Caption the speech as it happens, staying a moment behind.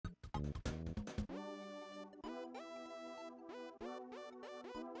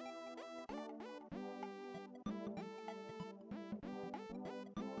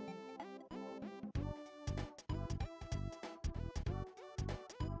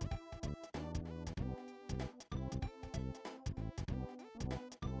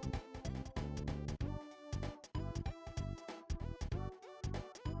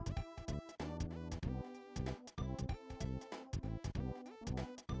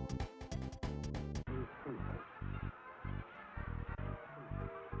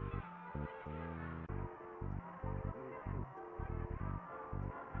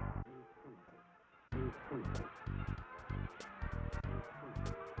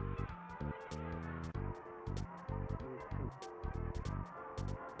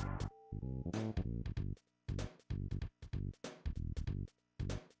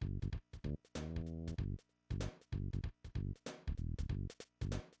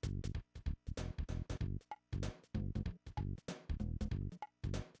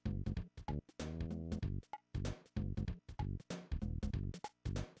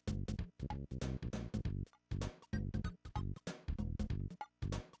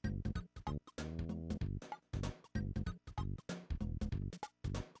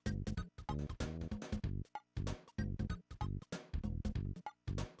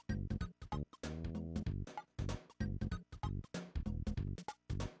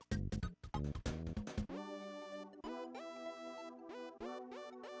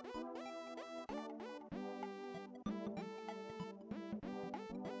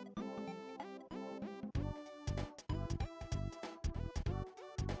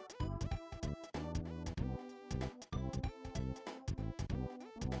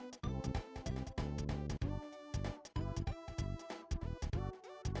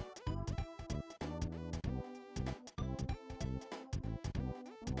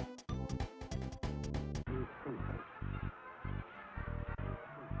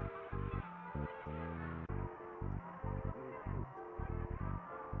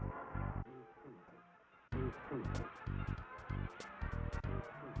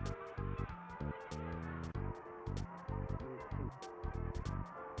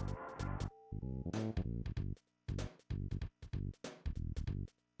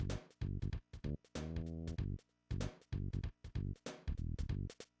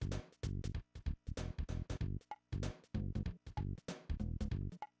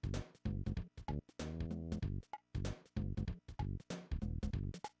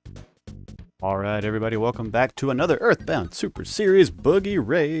Alright everybody, welcome back to another Earthbound Super Series Boogey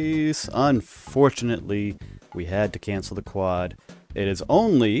race. Unfortunately, we had to cancel the quad. It is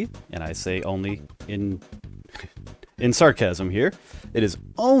only, and I say only in sarcasm here, it is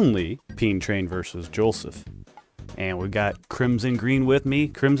only PeenTrain versus j0elsuf. And we've got Crimson Green with me.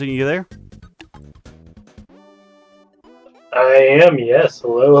 Crimson, you there? I am, yes.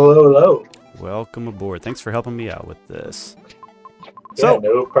 Hello, hello, hello. Welcome aboard. Thanks for helping me out with this. Yeah,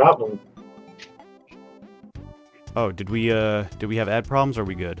 no problem. Oh, did we have ad problems, or are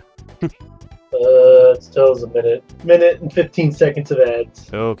we good? It still is a minute and 15 seconds of ads.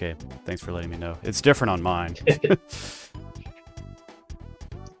 Okay, thanks for letting me know. It's different on mine.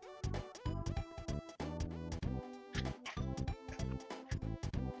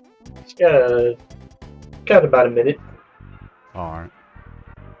 Got about a minute. Alright.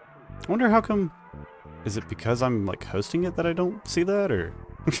 I wonder how come... Is it because I'm, like, hosting it that I don't see that, or...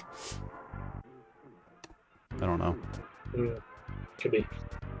 I don't know. Could be.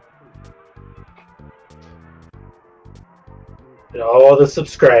 And all the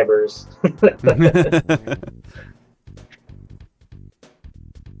subscribers.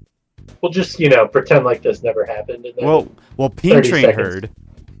 We'll just, pretend like this never happened. And then well, PeenTrain heard.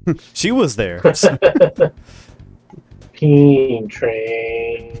 She was there.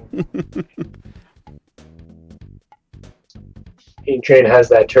 PeenTrain. PeenTrain has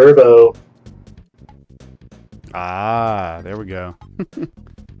that turbo. Ah, there we go.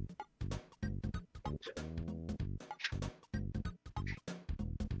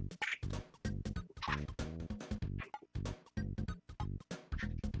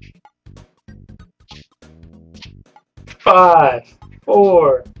 Five,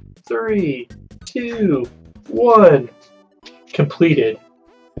 4, 3, 2, 1. Completed.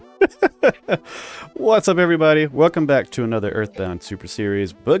 What's up, everybody? Welcome back to another Earthbound Super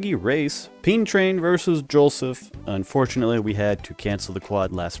Series Boogey race. PeenTrain versus j0elsuf. Unfortunately, we had to cancel the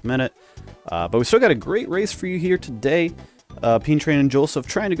quad last minute, but we still got a great race for you here today. PeenTrain and j0elsuf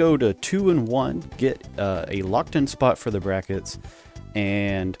trying to go to 2-1, get a locked-in spot for the brackets,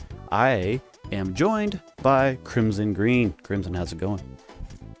 and I am joined by Crimson Green. Crimson, how's it going?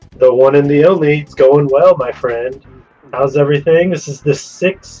 The one and the only. It's going well, my friend. How's everything? This is the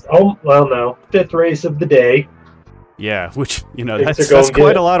fifth race of the day. Yeah, which, that's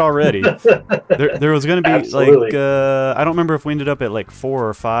quite a lot already. there was going to be, Absolutely. I don't remember if we ended up at like 4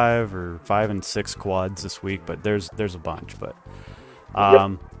 or 5 or 5 and 6 quads this week, but there's a bunch. But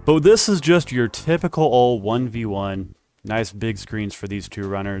but this is just your typical old 1v1. Nice big screens for these two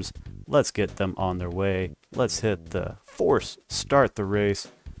runners. Let's get them on their way. Let's hit the force start the race.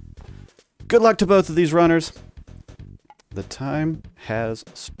 Good luck to both of these runners. The time has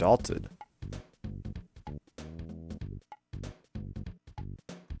started.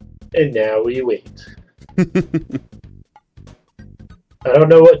 And now we wait. I don't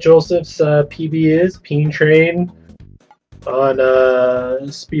know what j0elsuf's PB is. PeenTrain on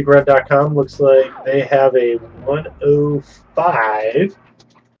speedrun.com looks like they have a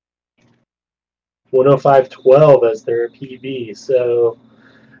 105.12 as their PB. So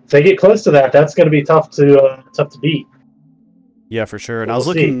if they get close to that, that's going to be tough to beat. Yeah, for sure. And We'll I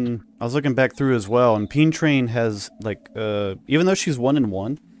was looking back through as well, and PeenTrain has like even though she's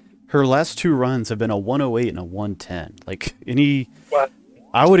 1-1, her last 2 runs have been a 108 and a 110. Like What?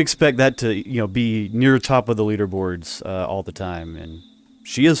 I would expect that to be near top of the leaderboards all the time, and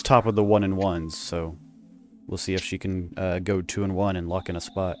she is top of the 1-1s. So we'll see if she can go 2-1 and lock in a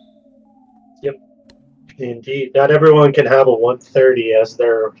spot. Yep, indeed. Not everyone can have a 130 as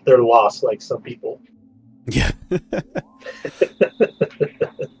their loss, like some people. Yeah.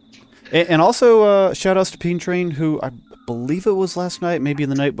 And also, shout outs to PeenTrain, who I believe it was last night, maybe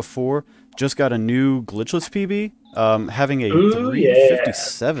the night before, just got a new glitchless PB, having a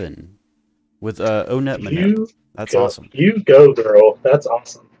 357 with Onet Manette. That's awesome. You go, girl. That's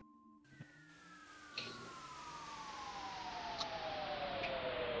awesome.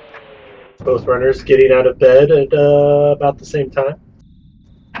 Both runners getting out of bed at about the same time.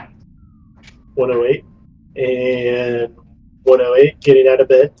 108 and 108 getting out of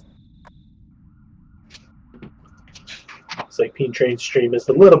bed. Looks like PeenTrain's stream is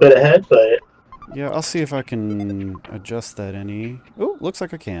a little bit ahead, but yeah, I'll see if I can adjust that any. Oh, looks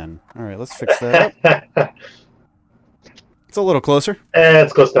like I can. All right, let's fix that up. It's a little closer.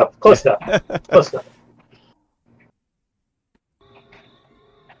 It's close enough. Close enough. Close enough.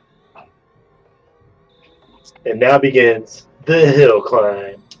 And now begins the hill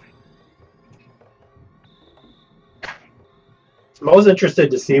climb. I'm always interested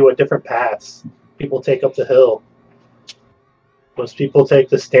to see what different paths people take up the hill. Most people take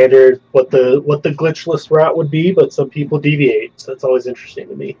the standard, what the glitchless route would be, but some people deviate. So that's always interesting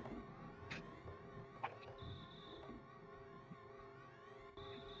to me.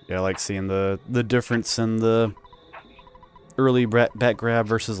 Yeah, I like seeing the difference in the early back grab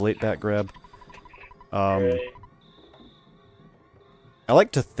versus late back grab. I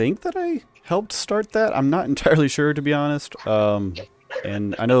like to think that I helped start that. I'm not entirely sure, to be honest.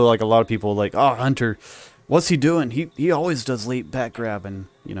 And I know like a lot of people like, oh, Hunter, what's he doing? He always does late back grab, and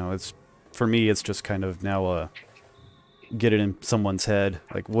it's for me it's just kind of now get it in someone's head.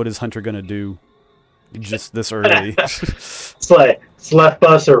 Like, what is Hunter gonna do just this early? It's like it's left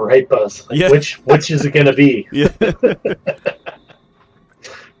bus or right bus. Like, yeah. Which is it gonna be? Yeah.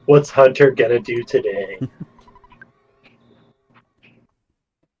 What's Hunter gonna do today?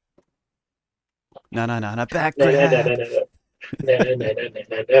 No, back grab.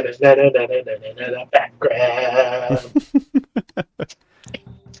 Back grab.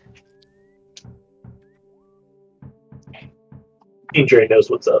 PeenTrain knows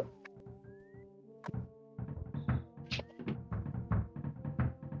what's up.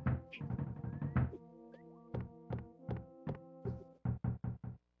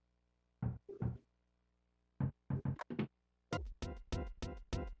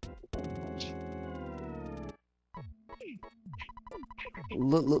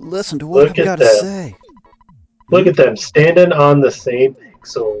 Listen to what I've got to say. Look at them standing on the same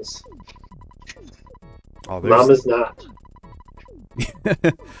pixels. Oh, Mom is not.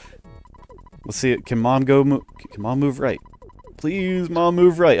 Let's see it. Can Mom can Mom move right? Please, Mom,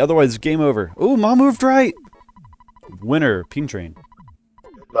 move right. Otherwise, game over. Oh, Mom moved right. Winner, PeenTrain.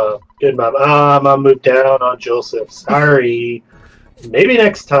 Good, Mom. Mom moved down on j0elsuf. Sorry. Maybe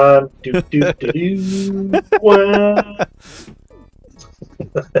next time. Wow.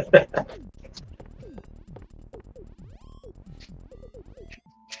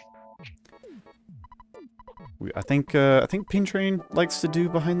 I think PeenTrain likes to do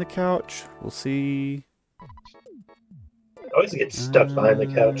behind the couch. We'll see. I always get stuck behind the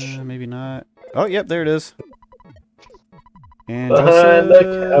couch. Maybe not. Oh, yep, there it is. And behind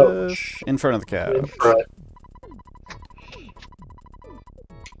the couch. In front of the couch. In front.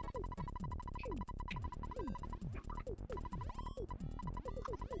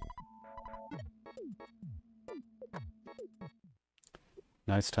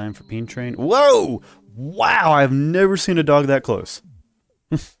 Nice time for PeenTrain. Whoa! Wow, I've never seen a dog that close.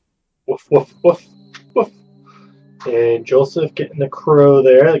 Woof, woof, woof, woof. And j0elsuf getting the crow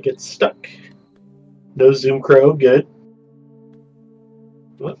there that gets stuck. No zoom crow, good.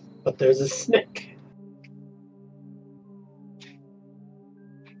 But there's a snick.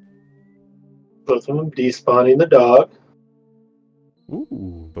 Both of them despawning the dog.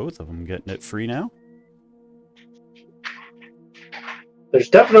 Ooh, both of them getting it free now. There's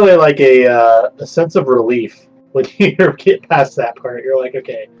definitely like a sense of relief when you get past that part. You're like,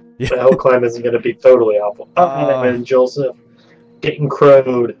 okay, Yeah. the hill climb isn't going to be totally awful. And j0elsuf getting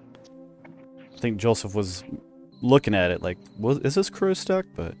crowed. I think j0elsuf was looking at it like, well, is this crow stuck?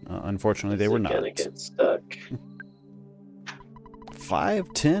 But unfortunately, they were not. Gonna get stuck.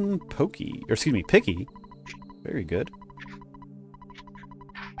 5-10 pokey, or excuse me, picky. Very good.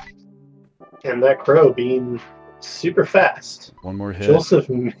 And that crow being super fast. One more hit.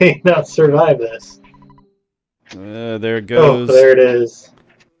 j0elsuf may not survive this. There it goes. Oh, there it is.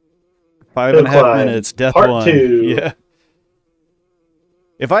 5.5 minutes. Death Part 1. 2. Yeah.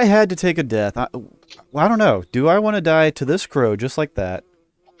 If I had to take a death, I don't know. Do I want to die to this crow just like that,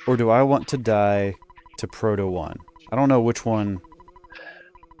 or do I want to die to Proto 1? I don't know which one.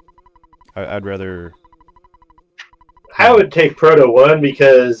 I'd rather. I would take Proto 1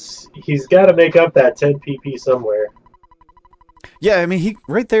 because he's got to make up that 10 PP somewhere. Yeah, I mean,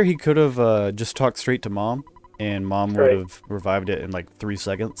 right there he could have just talked straight to Mom, and Mom would have revived it in like 3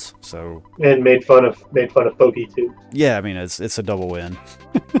 seconds. So. And made fun of Pokey too. Yeah, I mean it's a double win.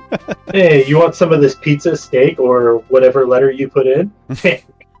 Hey, you want some of this pizza, steak, or whatever letter you put in?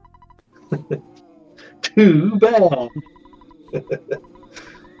 Too bad.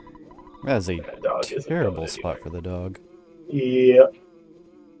 That is a terrible spot for the dog. Yeah.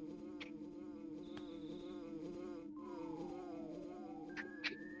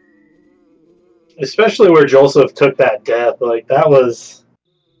 Especially where j0elsuf took that death. Like, that was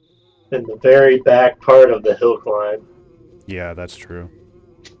in the very back part of the hill climb. Yeah, that's true.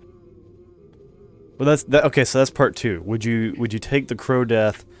 Well, okay, so that's part 2. Would you take the crow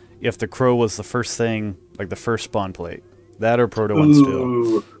death if the crow was the first thing, like the first spawn plate? That or Proto 1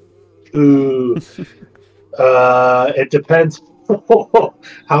 still? Ooh. It depends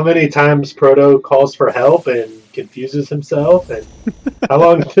how many times Proto calls for help and confuses himself, and how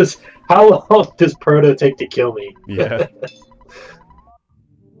long does Proto take to kill me? Yeah.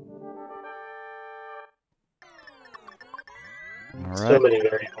 All right. So many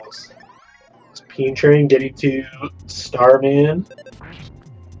variables. Is PeenTrain getting to Starman?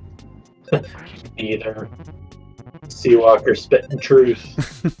 Either. Seawalker spitting truth.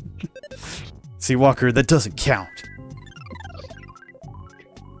 Seawalker, that doesn't count.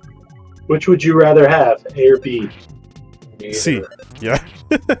 Which would you rather have, A or B? Neither. C. Yeah.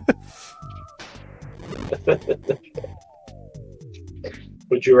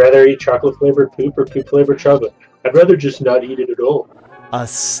 Would you rather eat chocolate flavored poop or poop flavored chocolate? I'd rather just not eat it at all. A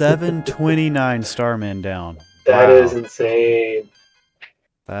 729 Starman down. That is insane.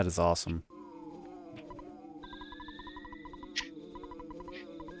 That is awesome.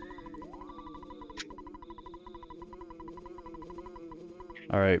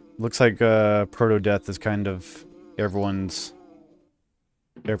 All right, looks like Proto Death is kind of everyone's.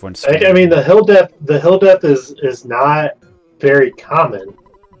 I mean, the hill death is not very common,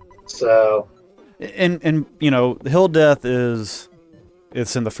 so. And you know, hill death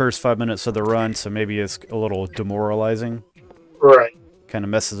it's in the first 5 minutes of the run, so maybe it's a little demoralizing. Right. Kind of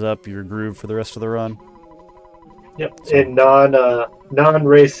messes up your groove for the rest of the run. Yep. So. In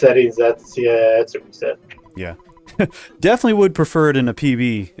non-race settings, that's a reset. Yeah. Definitely would prefer it in a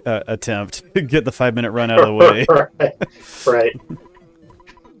PB attempt to get the 5 minute run out of the way. Right.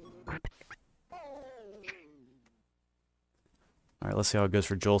 All right, let's see how it goes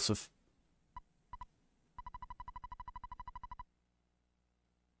for j0elsuf.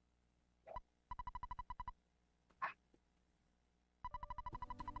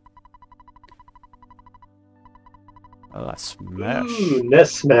 Oh, smash. Ooh,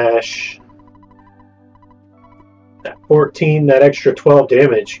 nest smash. That 14, that extra 12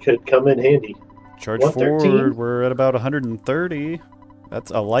 damage could come in handy. Charge forward, we're at about 130. That's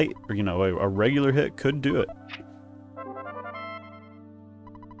a light, you know, a regular hit could do it.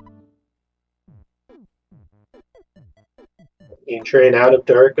 PeenTrain out of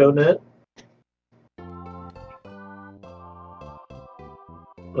Darko Net.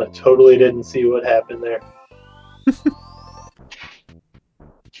 I totally didn't see what happened there.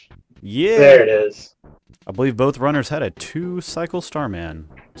 Yeah. There it is. I believe both runners had a 2-cycle Starman,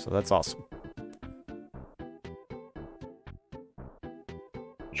 so that's awesome.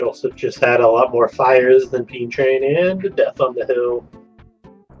 j0elsuf just had a lot more fires than PeenTrain and a death on the hill.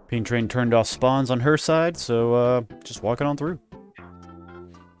 PeenTrain turned off spawns on her side, so just walking on through.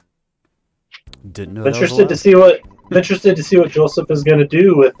 Didn't know. Interested to see what j0elsuf is going to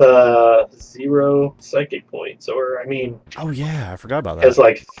do with 0 psychic points, or I mean. Oh yeah, I forgot about that. It's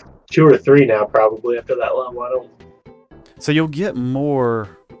like 2 or 3 now, probably after that level. So you'll get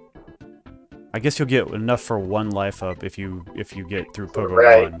more I guess you'll get enough for 1 life up if you get through Pogo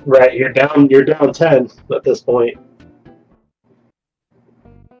Right, 1. right. You're down 10 at this point.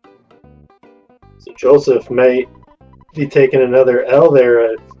 So j0elsuf might be taking another L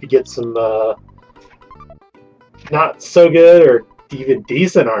there if he gets some not so good or even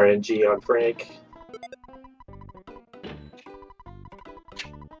decent RNG on Frank.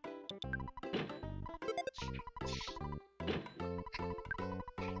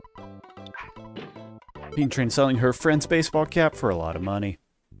 PeenTrain selling her friend's baseball cap for a lot of money.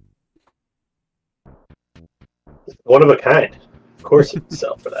 One of a kind. Of course it would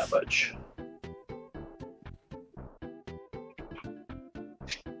sell for that much.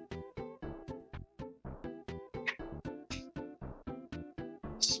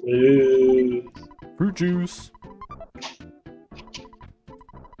 Smooth. Fruit juice.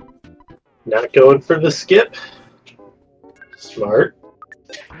 Not going for the skip. Smart.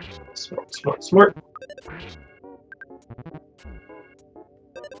 Smart, smart, smart.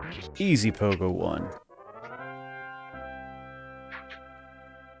 Easy Pogo 1.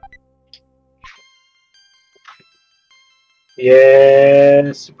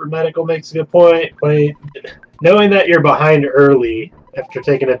 Yeah, Super Medical makes a good point. Knowing that you're behind early after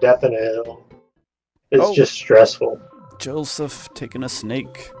taking a death in a hill is just stressful. j0elsuf taking a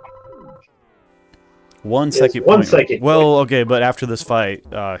snake. 1 Yes, second one point. second Well, okay, but after this fight,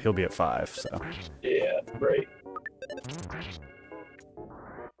 he'll be at 5, so. Yeah, right.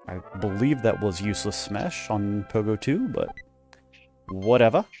 I believe that was useless smash on Pogo 2, but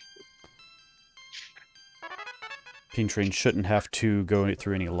whatever. PeenTrain shouldn't have to go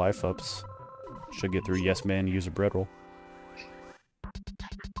through any life ups. Should get through Yes Man, use a bread roll.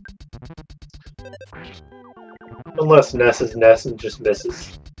 Unless Ness is Ness and just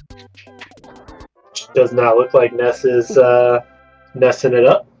misses. Does not look like Ness is messing it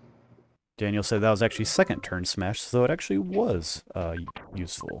up. Daniel said that was actually second turn smash, so it actually was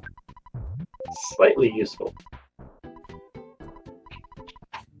useful. Slightly useful.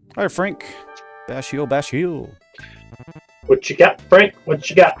 Alright, Frank. Bash heal, bash heal. What you got, Frank? What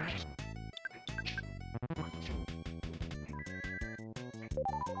you got?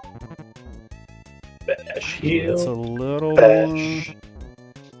 Bash heal. It's a little... Bash.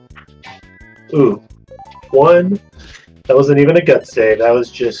 Ooh. 1. That wasn't even a gut save. That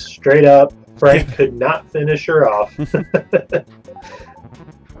was just straight up. Frank could not finish her off.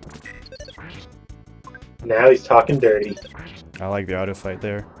 Now he's talking dirty. I like the auto fight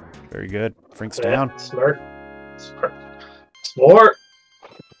there. Very good. Frank's Yeah, down. Smart. Smart. Smart.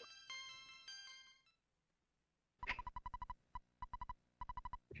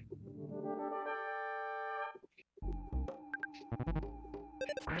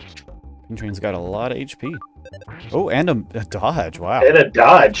 PeenTrain's got a lot of HP. Oh, and a dodge. Wow. And a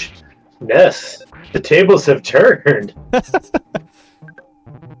dodge. Ness. The tables have turned. I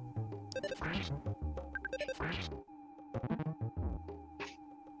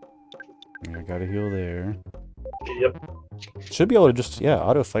got a heal there. Yep. Should be able to just, yeah,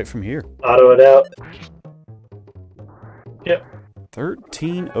 auto fight from here. Auto it out. Yep.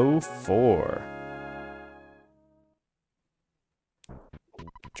 1304.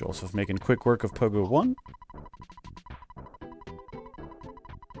 j0elsuf making quick work of Pogo 1.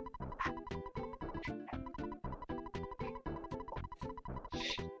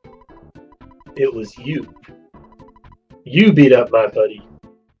 It was you. You beat up my buddy.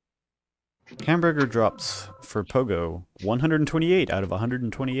 Hamburger drops for Pogo 128 out of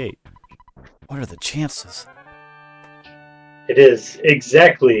 128. What are the chances? It is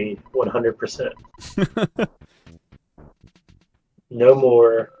exactly 100%. No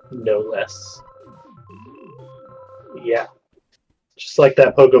more, no less. Yeah. Just like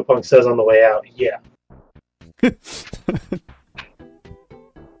that Pogo Punk says on the way out. Yeah.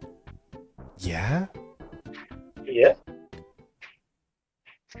 Yeah? Yeah.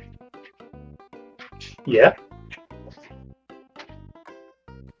 Yeah.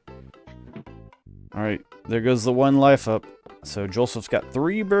 Alright, there goes the 1 life up. So j0elsuf's got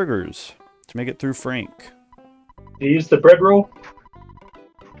 3 burgers to make it through Frank. Do you use the bread roll?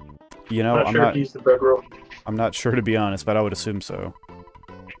 You know, Not sure if you use the bread roll. I'm not sure to be honest, but I would assume so.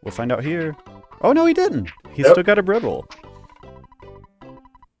 We'll find out here. Oh no, he didn't. He's Nope. still got a bread roll.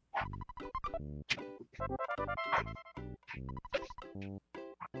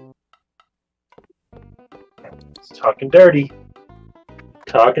 He's talking dirty.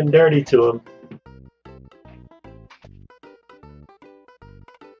 Talking dirty to him.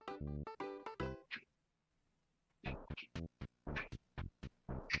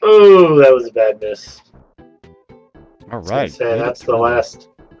 Oh, that was a bad miss. All right. Say, that's the last.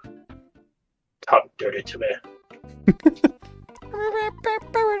 Dirty to me.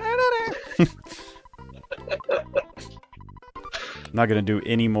 I'm not gonna do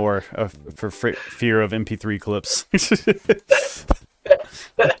any more for fear of MP3 clips.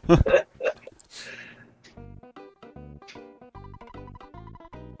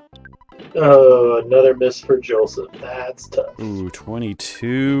 Oh, another miss for j0elsuf. That's tough. Ooh,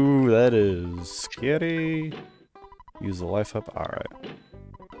 22. That is scary. Use the life up. All right.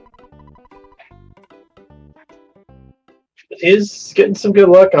 He's getting some good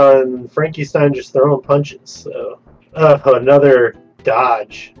luck on Frankenstein just throwing punches. So, another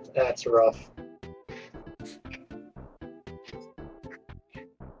dodge. That's rough.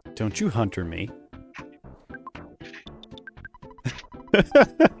 Don't you hunter me.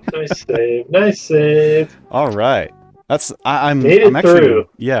 Nice save. Nice save. All right. I'm Made it through.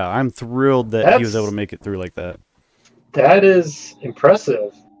 Yeah, I'm thrilled that he was able to make it through like that. That is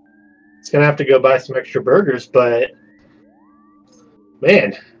impressive. It's gonna have to go buy some extra burgers, but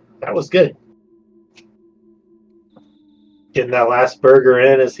man, that was good. Getting that last burger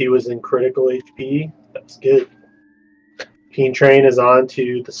in as he was in critical HP. That's good. PeenTrain is on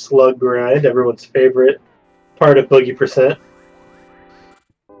to the slug grind, everyone's favorite part of Boogey Percent.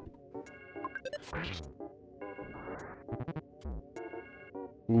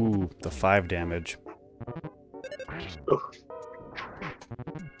 Ooh, the 5 damage. Oof.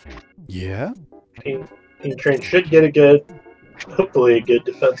 Yeah? PeenTrain should get a good, hopefully a good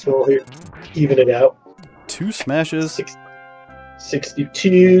defense roll here. Even it out. 2 smashes.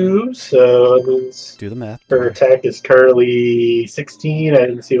 62, so that means do the math. her attack is currently 16. I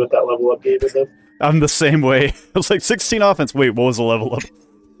didn't see what that level up gave it though. I'm the same way. I was like 16 offense. Wait, what was the level up?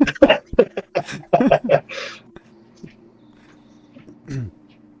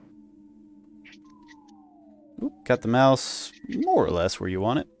 Ooh, got the mouse more or less where you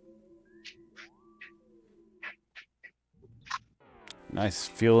want it. Nice.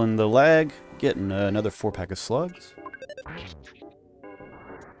 Feeling the lag. Getting another 4-pack of slugs.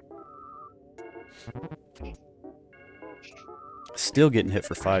 Still getting hit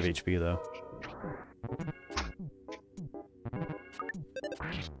for 5 HP though.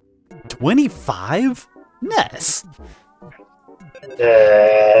 25? Ness!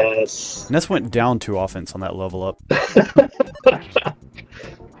 Yes. Ness went down 2 offense on that level up.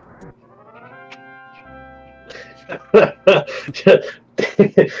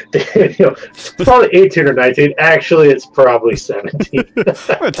 It's probably 18 or 19. Actually, it's probably 17. I'm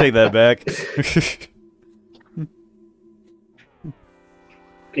gonna take that back.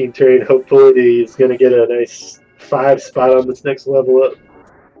 PeenTrain hopefully is gonna get a nice 5 spot on this next level up.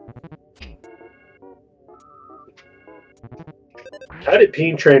 How did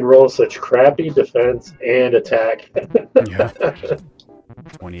PeenTrain roll such crappy defense and attack? Yeah.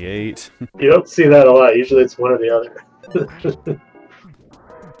 28. You don't see that a lot. Usually it's one or the other.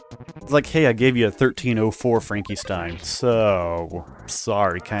 It's like, hey, I gave you a 1304 Frankenstein, so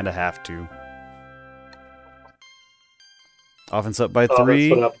sorry, kind of have to. Offense up by 3.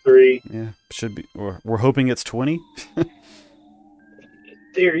 Offense went up 3. Yeah, should be. We're hoping it's 20. In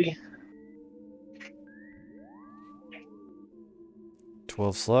theory.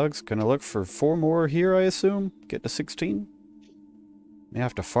 12 slugs. Gonna look for 4 more here, I assume. Get to 16. May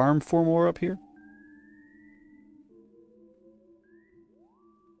have to farm 4 more up here.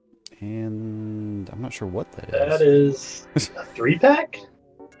 And I'm not sure what that is. That is a 3-pack?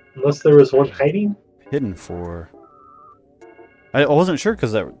 Unless there was one hiding? Hidden 4. I wasn't sure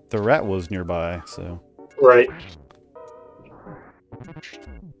because the rat was nearby, so. Right.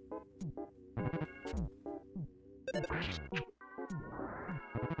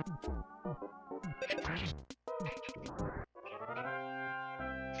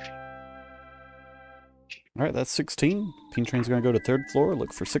 Alright, that's 16. PeenTrain's gonna go to 3rd floor,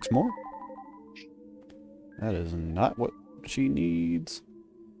 look for 6 more. That is not what she needs.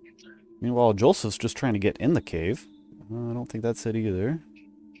 Meanwhile, j0elsuf's just trying to get in the cave. I don't think that's it either.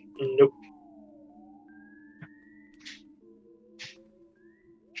 Nope.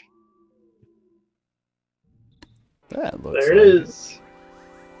 That looks There it is.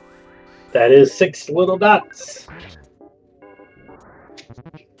 That is 6 little dots.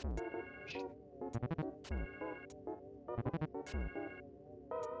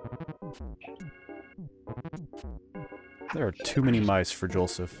 There are too many mice for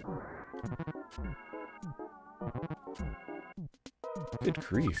j0elsuf. Good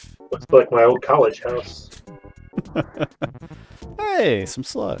grief. Looks like my old college house. Hey, some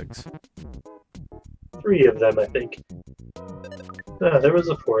slugs. 3 of them, I think. Ah, there was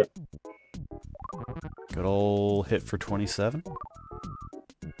a 4th. Good ol' hit for 27.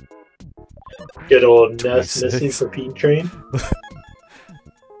 Good old Ness 26. missing for PeenTrain.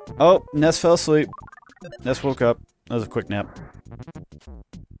 Oh, Ness fell asleep. Ness woke up. That was a quick nap.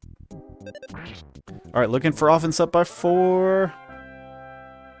 Alright, looking for offense up by 4.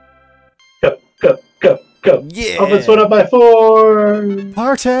 Go, go, go, go. Yeah! Offense went up by 4.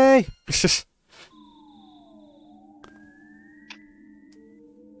 Party! It's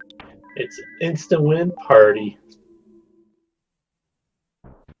an instant win party.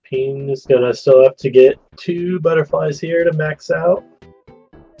 Peen is gonna still have to get 2 butterflies here to max out.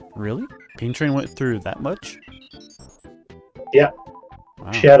 Really? PeenTrain went through that much? Yeah.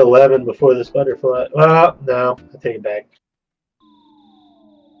 Wow. She had 11 before this butterfly. No, I take it back.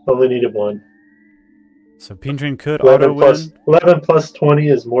 Only needed 1. So PeenTrain could auto win. 11 plus 20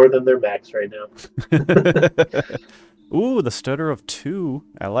 is more than their max right now. Ooh, the stutter of 2.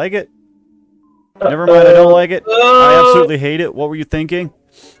 I like it. Never mind, I don't like it. I absolutely hate it. What were you thinking?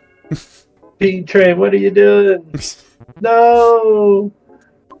 PeenTrain, what are you doing? No!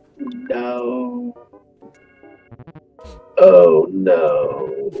 No! Oh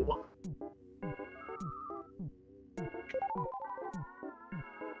no!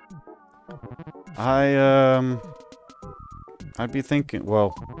 I'd be thinking,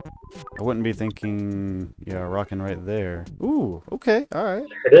 well, I wouldn't be thinking, yeah, rocking right there. Ooh, okay, alright.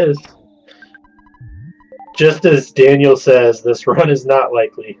 There it is. Just as Daniel says, this run is not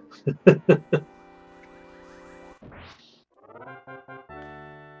likely.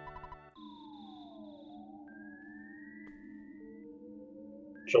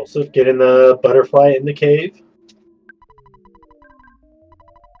 j0elsuf getting the butterfly in the cave.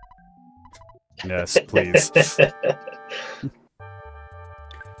 Yes, please.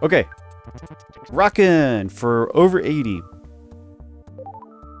 Okay. Rockin' for over 80.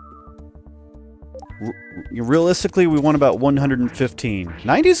 Realistically, we want about 115.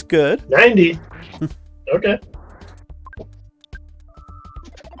 90's good. 90. Okay.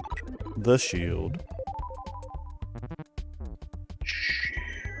 The shield.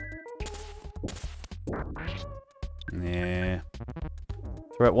 Nah.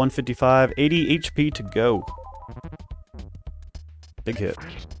 We're at 155. 80 HP to go. Big hit.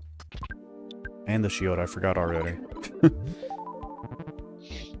 And the shield, I forgot already.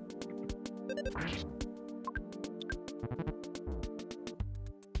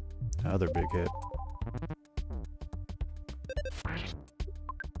 Another big hit.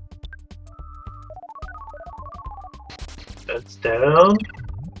 That's down.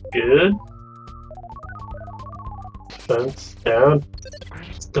 Good. Defense down.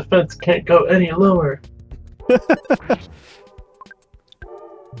 This defense can't go any lower.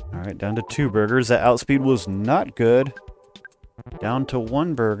 Alright, down to 2 burgers. That outspeed was not good. Down to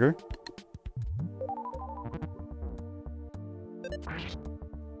 1 burger.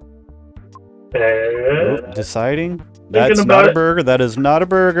 Nope, deciding. That's not a burger. That is not a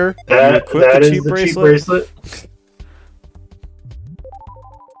burger. That is the cheap bracelet.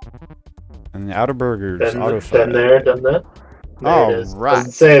 And the outer burgers. Done there, done that. All right.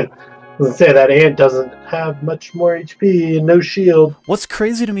 Doesn't say that ant doesn't have much more HP and no shield. What's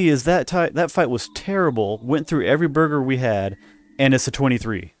crazy to me is that fight was terrible. Went through every burger we had, and it's a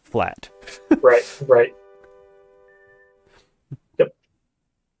 23 flat. Right, right. Yep.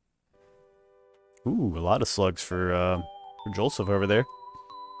 Ooh, a lot of slugs for j0elsuf over there.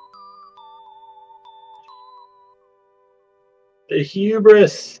 The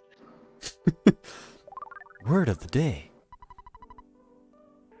hubris. Word of the day.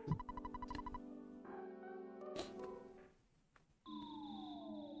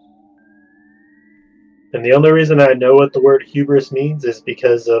 And the only reason I know what the word hubris means is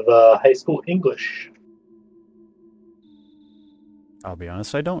because of high school English. I'll be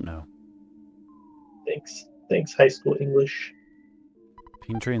honest, I don't know. Thanks, high school English.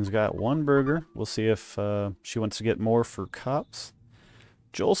 PeenTrain's got 1 burger. We'll see if she wants to get more for cops.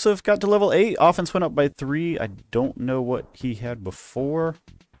 j0elsuf got to level 8. Offense went up by 3. I don't know what he had before.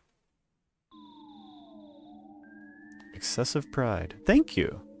 Excessive pride. Thank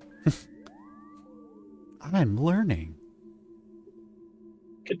you. I'm learning.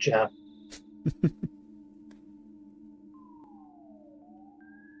 Good job.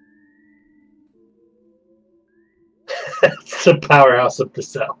 It's the powerhouse of the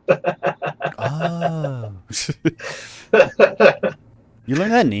cell. Oh. You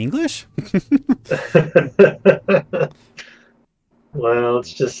learned that in English? Well,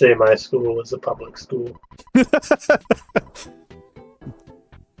 let's just say my school was a public school.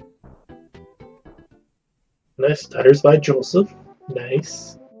 Nice stutters by j0elsuf.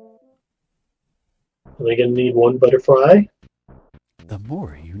 Nice. Only gonna need 1 butterfly. The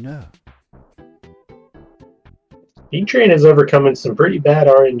more you know. PeenTrain is overcoming some pretty bad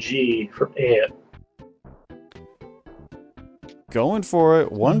RNG from Ant. Going for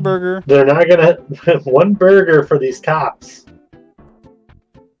it. One burger. They're not gonna one burger for these cops.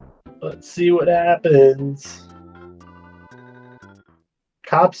 Let's see what happens.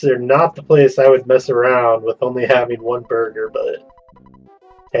 Cops are not the place I would mess around with only having one burger, but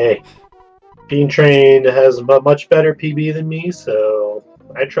hey, PeenTrain has a much better PB than me, so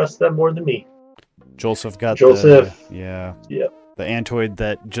I trust them more than me. j0elsuf got j0elsuf. Yeah. Yep. The Antoid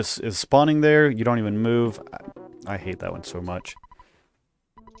that just is spawning there. You don't even move. I hate that one so much.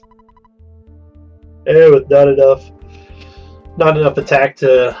 With not enough attack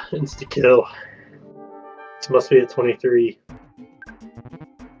to insta kill. This must be a 23.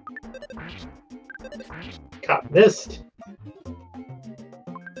 Cop missed.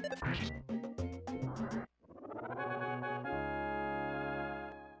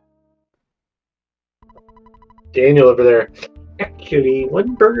 Daniel over there. Actually,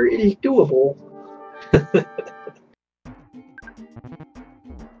 one burger is doable.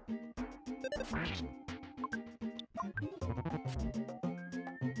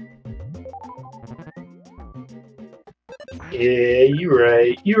 Yeah, you're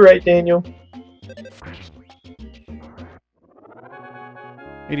right. You're right, Daniel.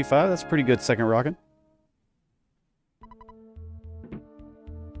 85, that's pretty good second rocket.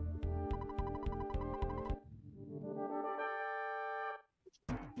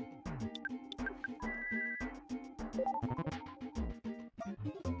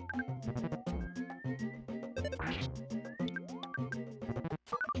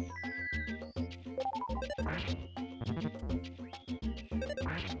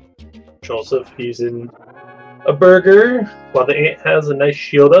 j0elsuf using a burger while the Ant has a nice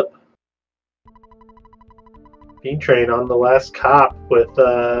shield up. PeenTrain on the last cop with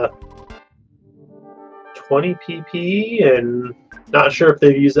 20 PP and not sure if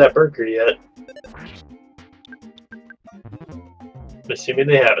they've used that burger yet. I'm assuming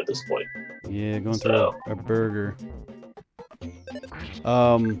they have at this point. Yeah, going through a burger.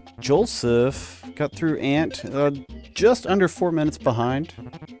 j0elsuf got through Ant just under 4 minutes behind.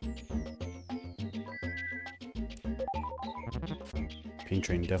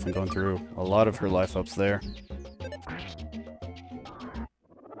 PeenTrain definitely going through a lot of her life ups there.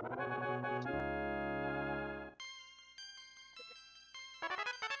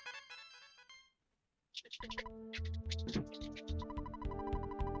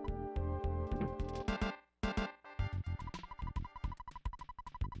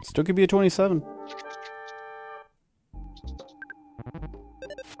 Still could be a 27.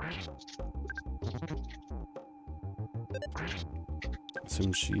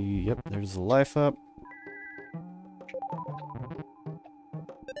 Assume she, yep, there's the life up.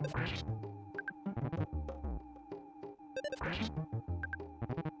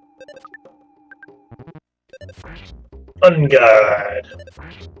 Unguard.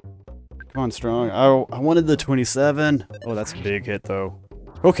 Come on, strong. I wanted the 27. Oh, that's a big hit, though.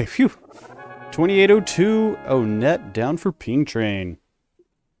 Okay, phew. 2802. Oh, net down for PeenTrain.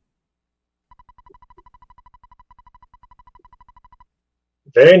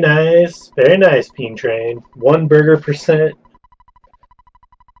 Very nice, PeenTrain. One burger percent.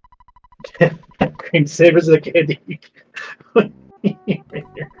 Green sabers the candy.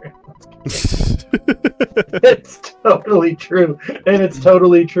 It's totally true, and it's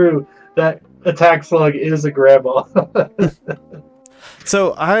totally true that attack slug is a grandma.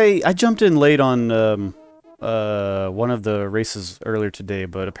 So I jumped in late on one of the races earlier today,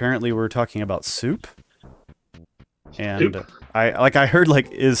 but apparently we're talking about soup. And Soup? I heard like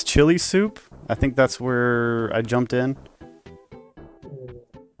is chili soup? I think that's where I jumped in.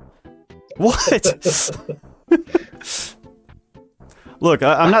 What? Look,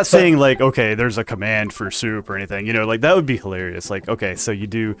 I'm not saying like, okay, there's a command for soup or anything, you know, like that would be hilarious. Like, okay, so you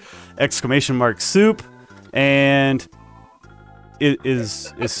do exclamation mark soup and it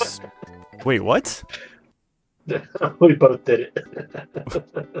is wait, what? We both did it.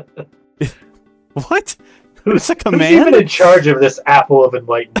 What? Who's a command? Who's even in charge of this apple of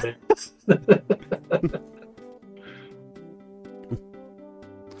enlightenment?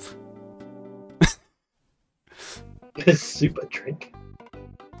 Is soup a drink?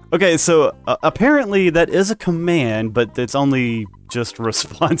 Okay, so apparently that is a command, but it's only just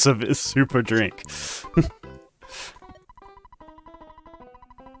responsive is soup or drink.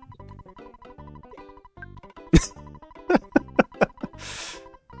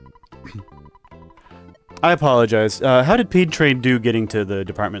 I apologize. How did PeenTrain do getting to the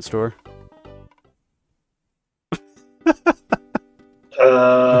department store?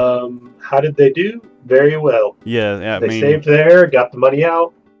 how did they do? Very well. Yeah, I They mean, saved there, got the money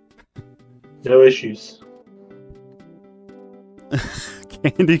out. No issues.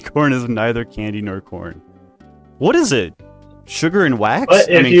 candy corn is neither candy nor corn. What is it? Sugar and wax?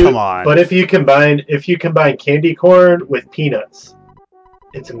 But I mean, come on. But if you combine candy corn with peanuts,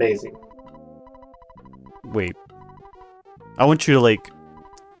 it's amazing. Wait. I want you to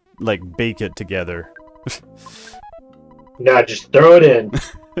like bake it together. Nah, just throw it in.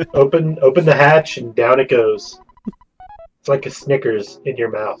 Open the hatch and down it goes. It's like a Snickers in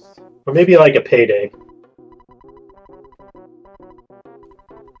your mouth. Or maybe like a Payday.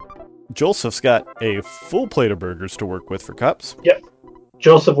 j0elsuf's got a full plate of burgers to work with for cups. Yep.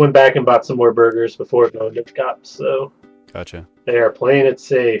 j0elsuf went back and bought some more burgers before going to the cops, so Gotcha. they are playing it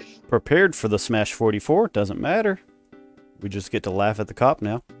safe. Prepared for the Smash 44. Doesn't matter. We just get to laugh at the cop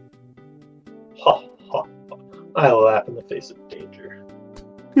now. Ha ha ha. I laugh in the face of danger.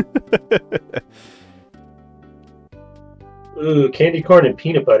 Ooh, candy corn and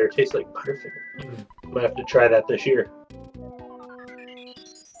peanut butter tastes like Butterfinger. Might have to try that this year.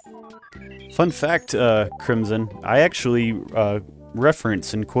 Fun fact, Crimson, I actually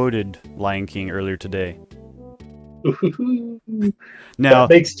referenced and quoted Lion King earlier today. Now, that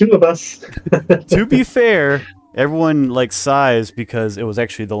makes two of us. to be fair, everyone like sighs because it was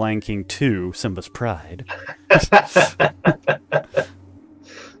actually the Lion King 2, Simba's Pride.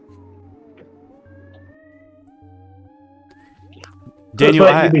 Daniel,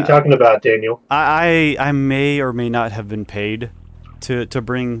 what you be talking about, Daniel? I may or may not have been paid to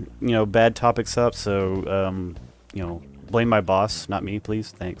bring bad topics up, so blame my boss, not me,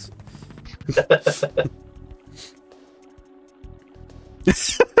 please. Thanks.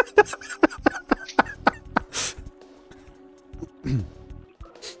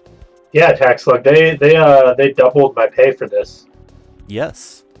 Yeah, Tax Slug. They doubled my pay for this.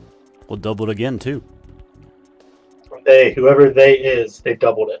 Yes, we'll double it again too. Whoever they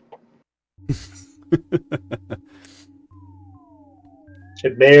doubled it.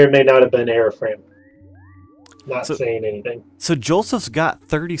 It may or may not have been Airframe. Not saying anything. So j0elsuf's got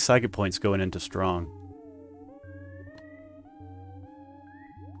 30 psychic points going into strong.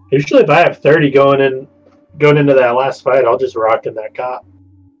 Usually, if I have 30 going into that last fight, I'll just rock in that cop.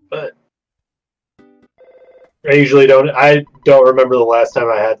 But I usually don't. I don't remember the last time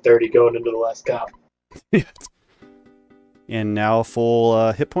I had 30 going into the last cop. And now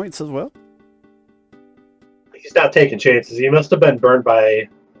full hit points as well. He's not taking chances. He must have been burned by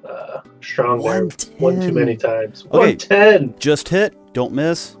strong there one too many times. Okay. 110. Just hit. Don't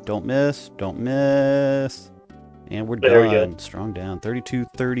miss. Don't miss. Don't miss. And we're There we done. go. Strong down.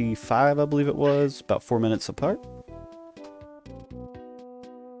 32-35, I believe it was. About 4 minutes apart.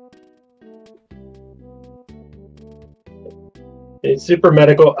 It's super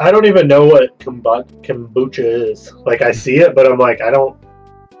medical. I don't even know what kombucha is. Like, I see it, but I'm like, I don't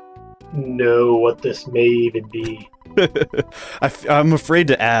know what this may even be. I'm afraid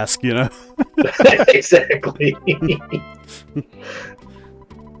to ask, Exactly.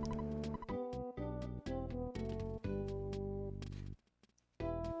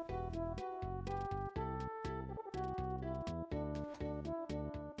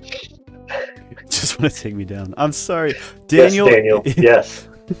 Just want to take me down. I'm sorry. Daniel. Yes, Daniel. Yes.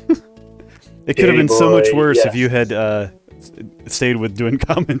 It could have been so much worse yes. if you had stayed with doing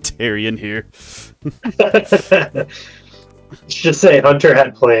commentary in here. Let's just say Hunter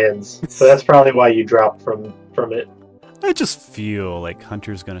had plans. So that's probably why you dropped from it. I just feel like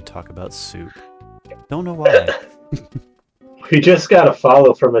Hunter's going to talk about soup. Don't know why. We just got a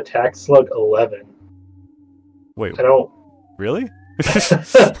follow from Attack Slug 11. Wait, I don't... really?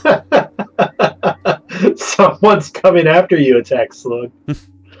 Someone's coming after you, Attack Slug.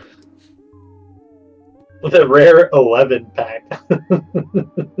 With a rare 11 pack.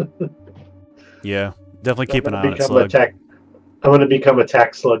 Yeah, definitely keep an eye on it, Slug. I'm going to become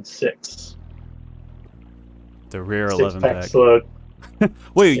Attack Slug 6. The rare 6 11 pack pack. Slug.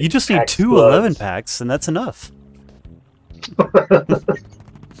 Wait, you just need 2 11 packs, and that's enough.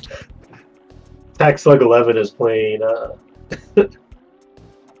 Attack Slug 11 is playing...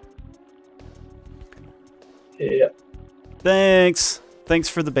 Yeah. Thanks. Thanks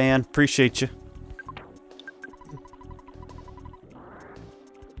for the ban. Appreciate you.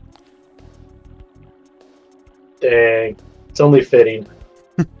 Dang. It's only fitting.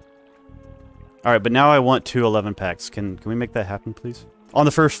 All right, but now I want 2 11 packs. Can we make that happen, please? On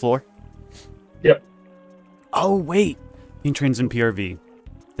the first floor. Yep. Oh, wait. PeenTrain's in PRV.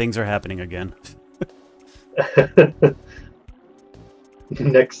 Things are happening again.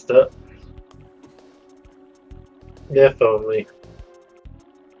 Next up. If only.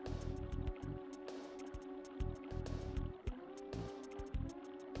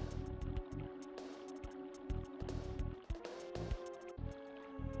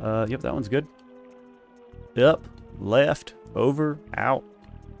 Yep, that one's good. Up, left, over, out.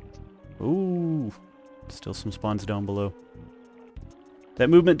 Ooh, still some spawns down below. That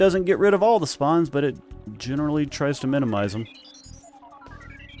movement doesn't get rid of all the spawns, but it generally tries to minimize them.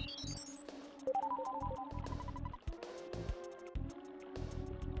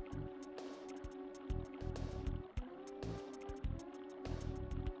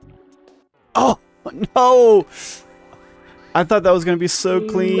 Oh, no! I thought that was going to be so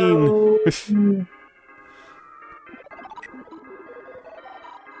clean. No.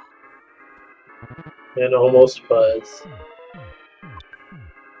 And almost was.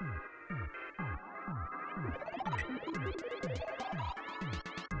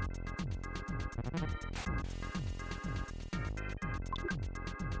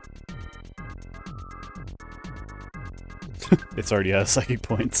 It's already out of psychic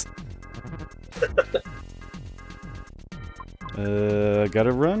points.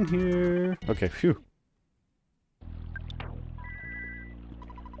 Gotta run here. Okay, phew.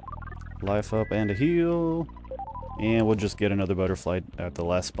 Life up and a heal. And we'll just get another butterfly at the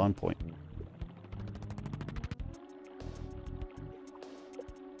last spawn point.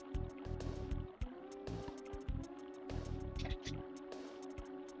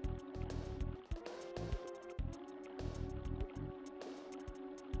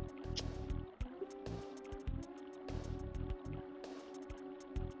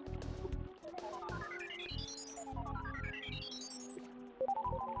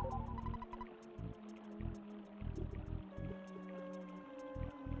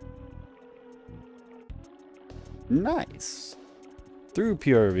 Nice. Through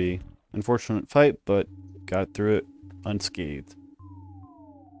PRV. Unfortunate fight, but got through it unscathed.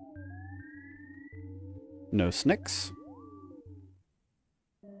 No snicks.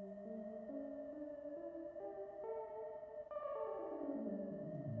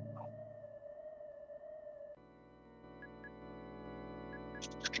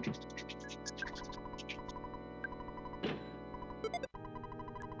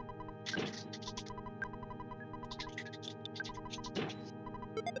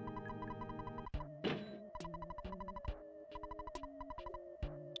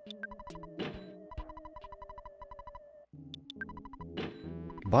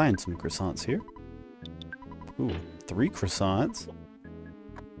 Buying some croissants here. Ooh, 3 croissants.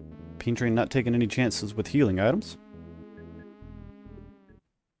 PeenTrain not taking any chances with healing items.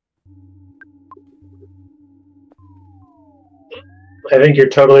 I think you're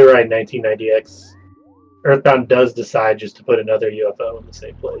totally right, 1990X. Earthbound does decide just to put another UFO in the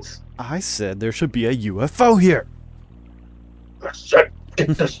same place. I said there should be a UFO here. I said, get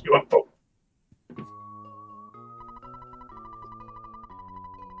this UFO.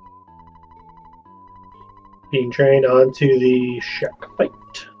 PeenTrain onto the shack fight.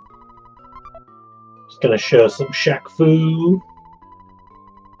 Just gonna show some shack fu.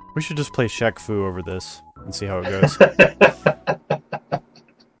 We should just play Shaq Fu over this and see how it goes.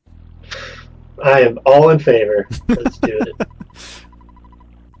 I am all in favor. Let's do it.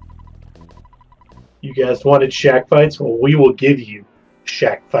 You guys wanted shack fights? Well, we will give you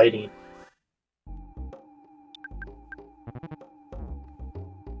shack fighting.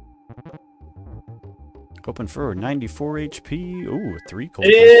 Open for 94 HP. Ooh, 3 cultists.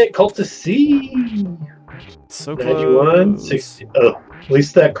 Hey, Cultist C. So 91, close. 60. Oh, at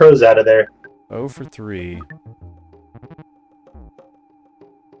least that crow's out of there. 0 for 3.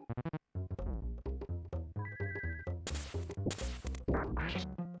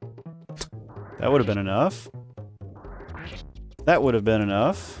 That would have been enough. That would have been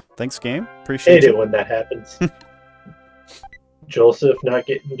enough. Thanks, game. Appreciate Hate it. it when that happens. j0elsuf not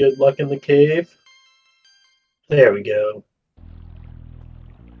getting good luck in the cave. There we go.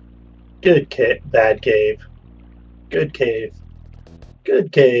 Good cave. Bad cave. Good cave.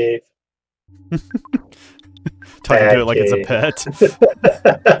 Good cave. Talking to it like it's a pet.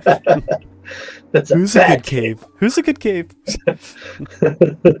 That's a Who's a good cave? Who's a good cave?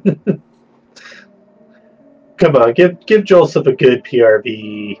 Come on, give j0elsuf a good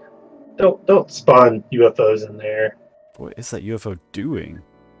PRB. Don't spawn UFOs in there. What is that UFO doing?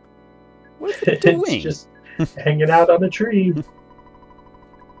 What is it doing? It's just hanging out on a tree.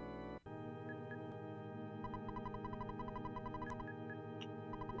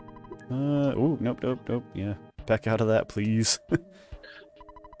 Oh, nope. Yeah. Back out of that, please.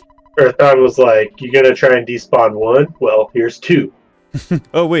 Earthbound was like, you gonna try and despawn one? Well, here's 2.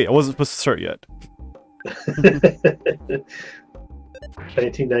 Oh, wait, I wasn't supposed to start yet.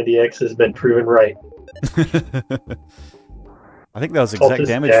 1990X has been proven right. I think that was exact Cultist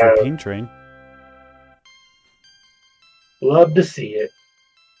damage down. for PeenTrain. Love to see it.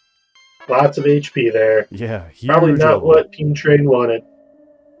 Lots of HP there. Yeah, huge Probably not level. what PeenTrain wanted.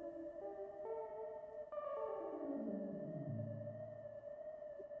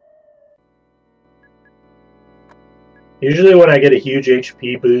 Usually when I get a huge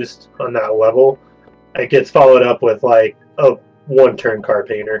HP boost on that level, it gets followed up with like a one-turn car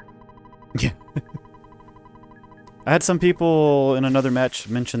painter. Yeah. I had some people in another match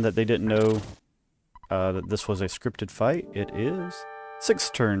mention that they didn't know that this was a scripted fight. It is.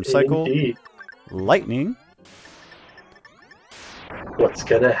 6-turn cycle. Indeed. Lightning. What's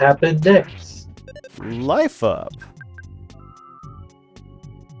gonna happen next? Life up.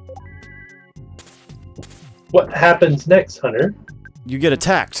 What happens next, Hunter? You get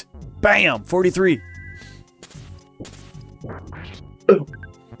attacked. Bam! 43. Boom.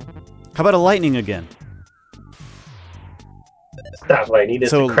 How about a lightning again? It's not lightning,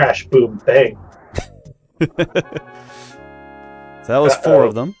 it's So- a crash, boom, bang. So that was 4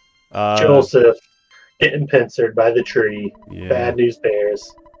 of them. j0elsuf getting pincered by the tree. Yeah. Bad news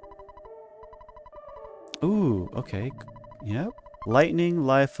bears. Ooh, okay. Yep. Lightning,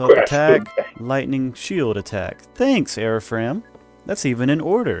 life up Crash, attack, boom, bang. lightning, shield attack. Thanks, Airfram. That's even in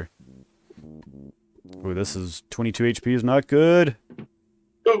order. Ooh, this is 22 HP is not good.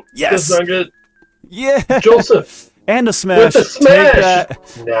 Oh, Yes! that's not good. Yeah! j0elsuf And a smash! with a smash! Take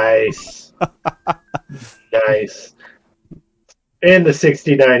that! Nice. Nice. And the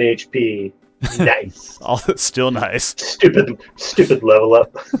 69 HP. Nice. Oh, still nice. Stupid level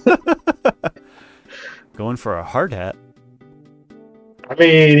up. Going for a hard hat. I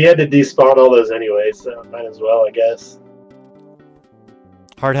mean, he had to despawn all those anyway, so might as well, I guess.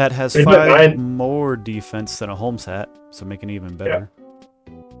 Hard hat has Wait, but 5 more defense than a Holmes hat, so make it even better.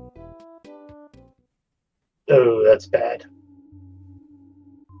 Oh, that's bad.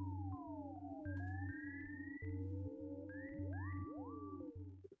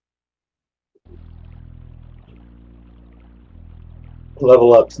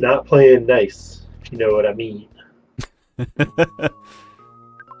 Level up's not playing nice, if you know what I mean.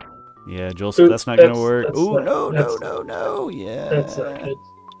 Yeah, j0elsuf, that's not gonna work. that's Ooh, not- no, yeah. That's not good.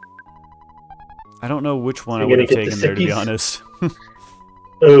 I don't know which one I You're would have gonna get taken the there, to be sickies? honest.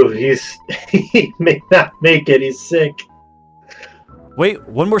 Oh, he may not make it. He's sick. Wait,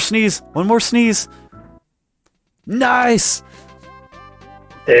 one more sneeze! One more sneeze! Nice!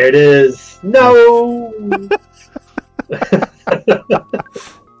 There it is. No.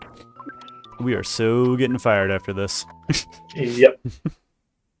 We are so getting fired after this. Yep.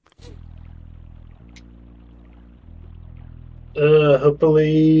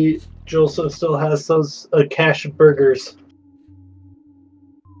 Hopefully, j0elsuf still has those cache of burgers.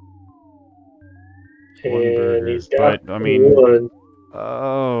 One And burger, he's got but, I mean- one.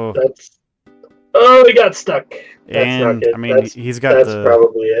 Oh. That's. Oh, he got stuck. That's not And, good. I mean, that's he's got that's the...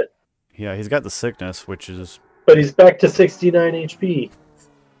 probably it. Yeah, he's got the sickness, which is... But he's back to 69 HP.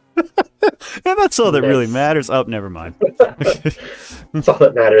 And that's all that really Nice. matters. Oh, never mind. That's all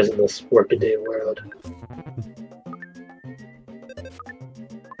that matters in this workaday world.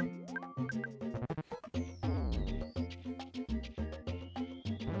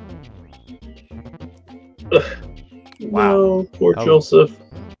 Ugh. Wow. No, poor Oh. j0elsuf.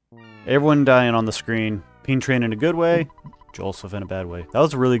 Everyone dying on the screen. PeenTrain in a good way, j0elsuf in a bad way. That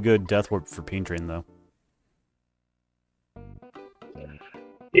was a really good death warp for PeenTrain, though.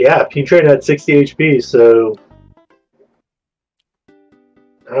 Yeah, PeenTrain had 60 HP, so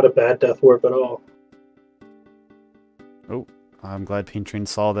not a bad death warp at all. Oh, I'm glad PeenTrain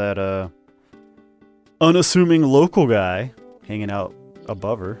saw that unassuming local guy hanging out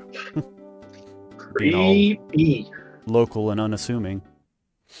above her. Being all Creepy. local and unassuming.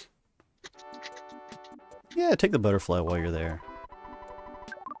 Yeah, take the butterfly while you're there.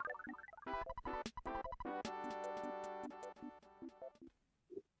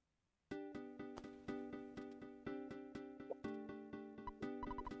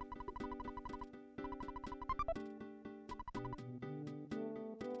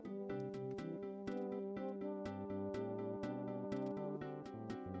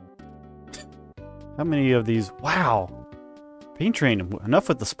 How many of these? Wow! PeenTrain, enough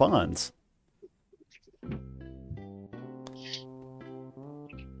with the spawns.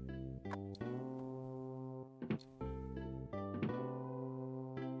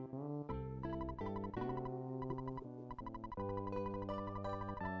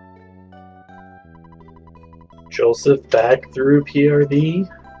 j0elsuf back through PRD.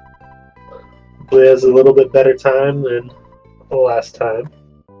 Hopefully has a little bit better time than the last time.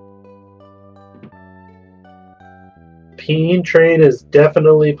 PeenTrain is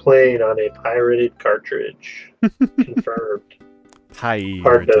definitely playing on a pirated cartridge. Confirmed. Hi.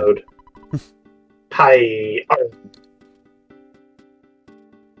 Hard node. Hi.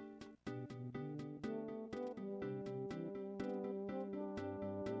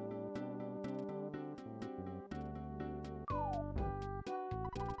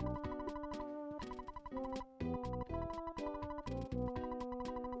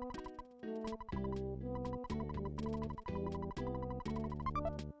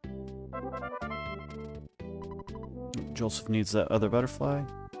 j0elsuf needs that other butterfly.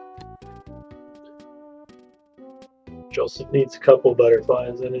 j0elsuf needs a couple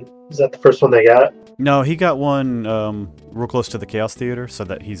butterflies. Is that the first one they got? No, he got one real close to the Chaos Theater, so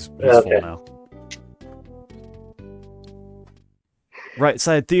that he's Okay. full now. Right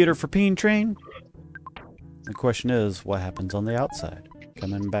side theater for PeenTrain. The question is, what happens on the outside?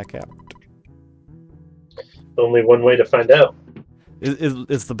 Coming back out. Only one way to find out.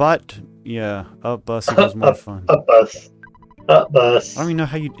 Is the bot? Yeah, up bus equals more fun. Up bus. Up bus. I don't even know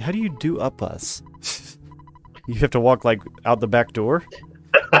how do you do up bus? You have to walk like out the back door.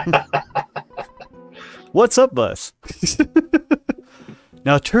 What's up bus?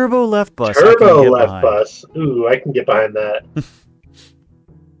 Now turbo left bus. Turbo left bus. Ooh, I can get behind that.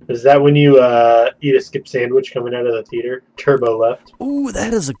 Is that when you eat a skip sandwich coming out of the theater? Turbo left. Ooh,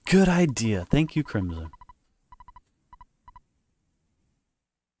 that is a good idea. Thank you, Crimson.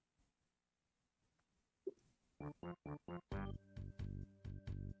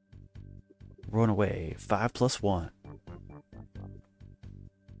 Run away. 5 + 1.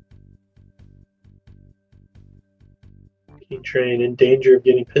 PeenTrain in danger of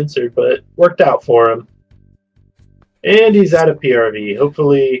getting pincered, but worked out for him. And he's out of PRV.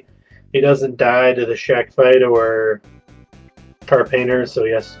 Hopefully he doesn't die to the shack fight or tar painter, so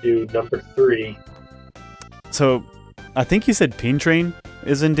he has to do number 3. So, I think you said PeenTrain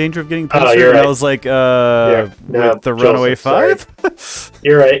is in danger of getting pincered. Oh, you're and right. I was like, No, with the runaway j0elsuf, 5?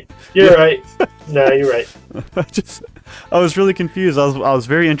 You're right. You're right. No, you're right. I was really confused. I was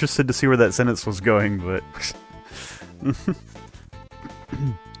very interested to see where that sentence was going, but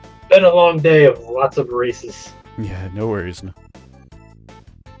Been a long day of lots of races. yeah, no worries. No.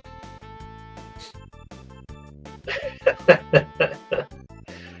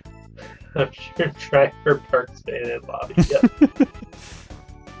 I'm sure driver parks fan and lobby. Yep.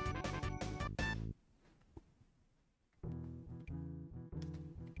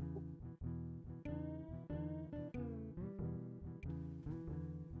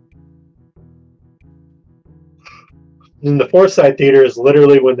 And the Foresight Theater is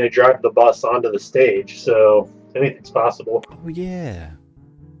literally when they drive the bus onto the stage, so anything's possible. Oh yeah.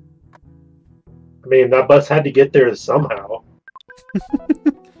 I mean, that bus had to get there somehow.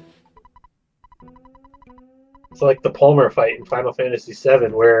 It's like the Palmer fight in Final Fantasy VII,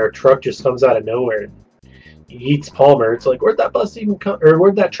 where a truck just comes out of nowhere and eats Palmer. It's like, where'd that bus even come, or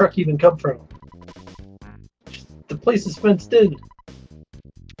where'd that truck even come from? The place is fenced in.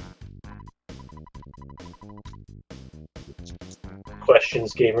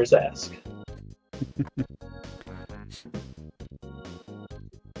 Questions gamers ask.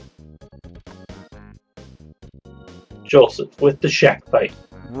 j0elsuf with the shack fight.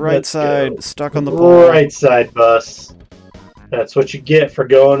 Right Let's side, go. stuck on the pole. Right side bus. That's what you get for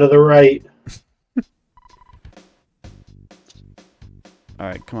going to the right.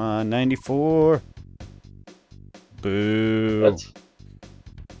 Alright, come on, 94. Boo. At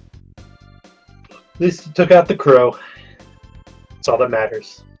least he took out the crow. That's all that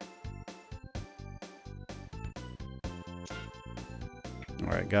matters.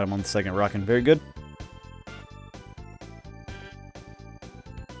 Alright, got him on the second rocking. Very good.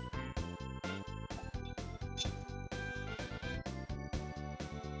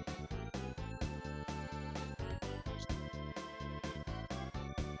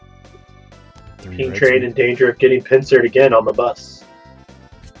 PeenTrain in danger of getting pincered again on the bus.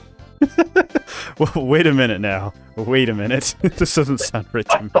 Well, wait a minute now. Wait a minute. This doesn't sound right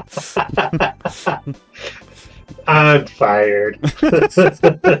to me. I'm fired.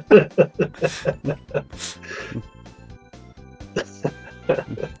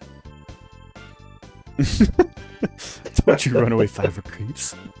 Don't you run away, 5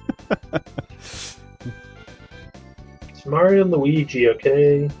 creeps. It's Mario and Luigi,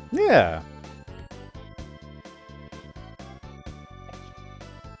 okay? Yeah.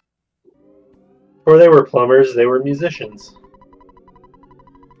 Before they were plumbers, they were musicians.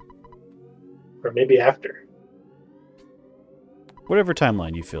 Or maybe after. Whatever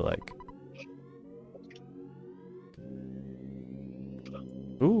timeline you feel like.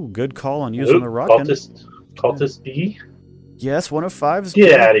 Ooh, good call on using the rockin'. Cultist B? Yes, 1 of 5 is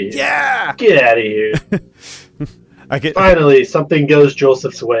Get good. out of here. Yeah! Get out of here. I get. Finally, something goes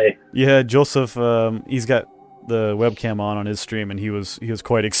j0elsuf's way. Yeah, j0elsuf. He's got the webcam on his stream, and he was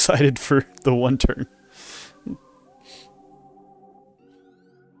quite excited for the one turn.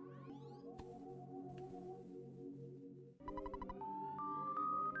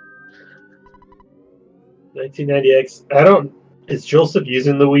 1990X. I don't. Is j0elsuf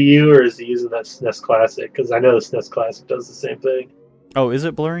using the Wii U or is he using that SNES Classic? Because I know the SNES Classic does the same thing. Oh, is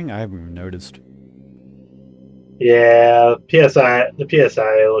it blurring? I haven't even noticed. Yeah, the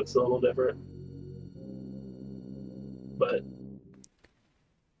PSI looks a little different. But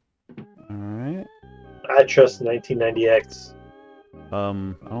all right. I trust 1990X.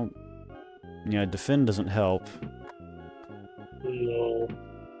 I don't. Yeah, defend doesn't help. No,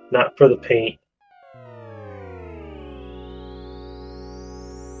 not for the paint.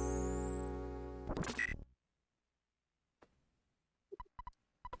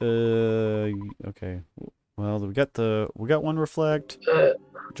 Okay. Well, we got one reflect.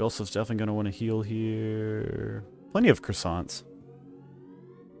 j0elsuf's definitely gonna want to heal here. Plenty of croissants.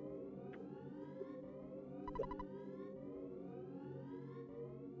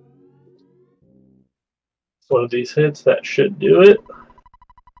 It's one of these hits that should do it.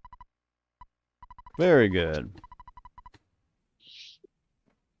 Very good.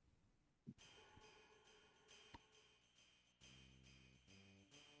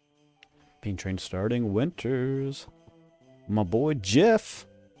 PeenTrain starting Winters. My boy Jeff.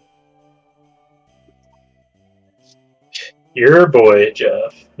 Your boy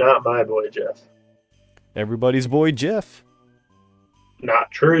Jeff, not my boy Jeff. Everybody's boy Jeff.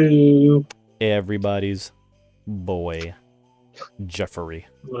 Not true. Everybody's boy Jeffrey.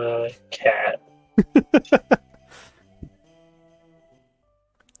 My cat.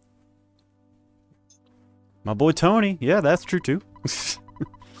 My boy Tony. Yeah, that's true too.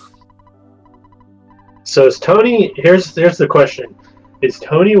 So is Tony? Here's the question: is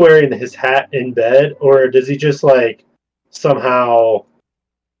Tony wearing his hat in bed, or does he just like somehow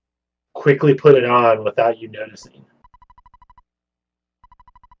quickly put it on without you noticing?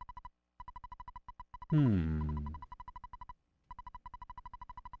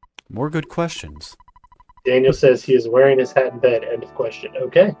 More good questions. Daniel says he is wearing his hat in bed. End of question.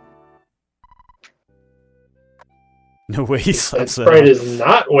 Okay. No way he slaps that. Sprite is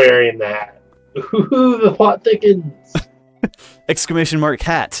not wearing that. Ooh, the plot thickens. Exclamation mark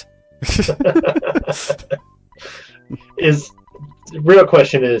hat. Is the real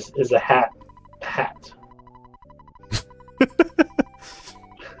question is a hat a hat?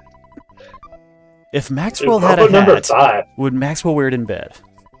 If Maxwell had a number hat, 5. would Maxwell wear it in bed?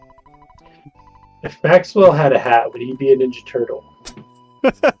 If Maxwell had a hat, would he be a Ninja Turtle?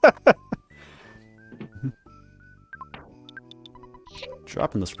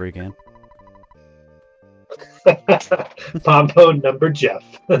 Dropping the spray can. Pompo number Jeff.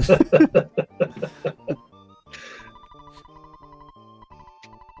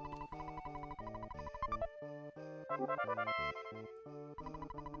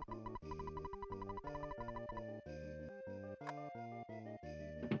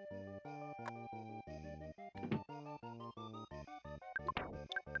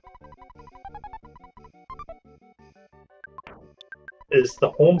 Is the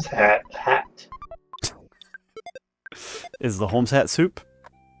Holmes hat a hat? Is the Holmes hat soup?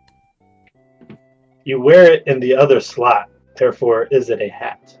 You wear it in the other slot, therefore is it a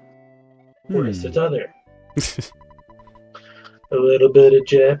hat? Or is it other? A little bit of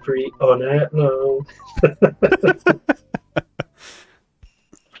Jeffrey all night long.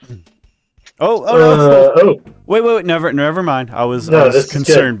 Oh! Wait, never mind. I was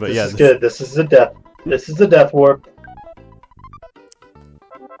concerned, but yeah. This is good. This is a death. This is a death warp.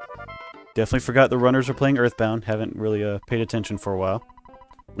 Definitely forgot the runners are playing Earthbound. Haven't really paid attention for a while.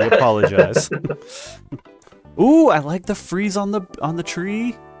 We apologize. Ooh, I like the freeze on the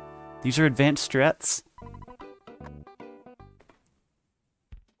tree. These are advanced strats.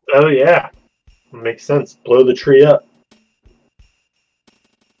 Oh yeah, makes sense. Blow the tree up.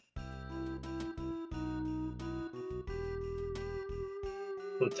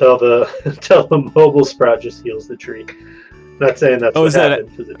 Until the mobile sprout just heals the tree. Not saying that's what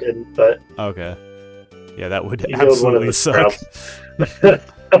happened because it didn't, but okay. Yeah, that would absolutely suck.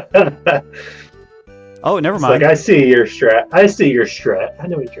 Oh, never mind. Like, I see your strat. I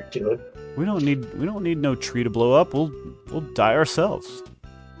know what you're doing. We don't need no tree to blow up. We'll die ourselves.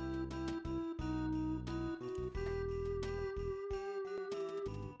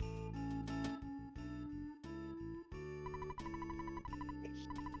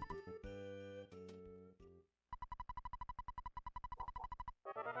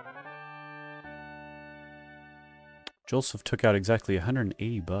 j0elsuf took out exactly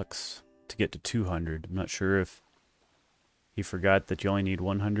 180 bucks to get to 200. I'm not sure if he forgot that you only need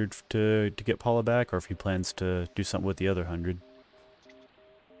 100 to get Paula back, or if he plans to do something with the other 100.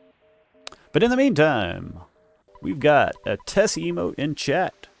 But in the meantime, we've got a Tess emote in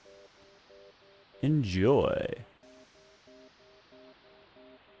chat. Enjoy.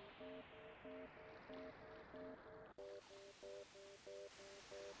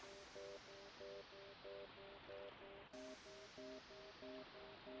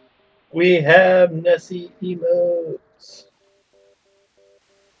 We have Nessie emotes.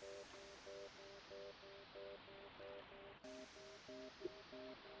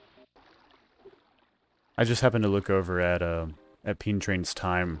 I just happened to look over at PeenTrain's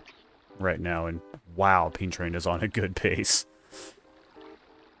time right now, and wow, PeenTrain is on a good pace.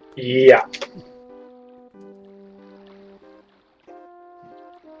 Yeah.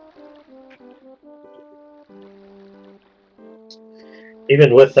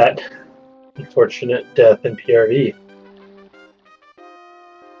 Even with that unfortunate death in PRV.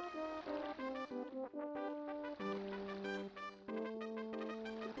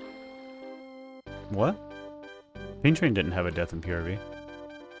 What? PeenTrain didn't have a death in PRV.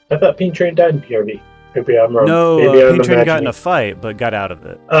 I thought PeenTrain died in PRV. Maybe I'm wrong. No, Maybe I'm PeenTrain got in imagining. a fight, but got out of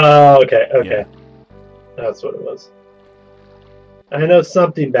it. Oh, okay, okay. Yeah. That's what it was. I know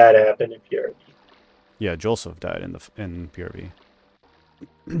something bad happened in PRV. Yeah, j0elsuf died in PRV.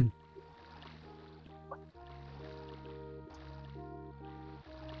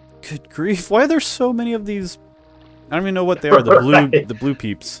 Good grief! Why are there so many of these? I don't even know what they are. The blue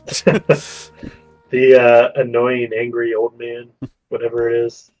peeps. The annoying, angry old man, whatever it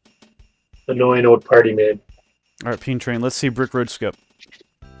is. Annoying old party man. All right, PeenTrain. Let's see Brick Road skip.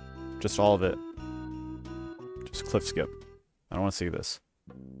 Just all of it. Just cliff skip. I don't want to see this.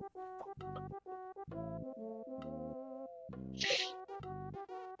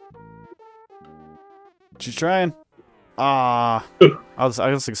 She's trying. Ah, I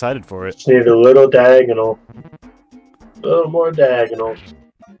was excited for it. Just need a little diagonal. A little more diagonal.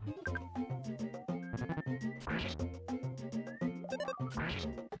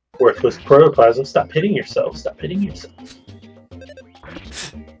 Worthless protoplasm. Stop hitting yourself. Stop hitting yourself.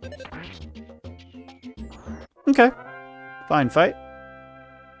 Okay. Fine fight.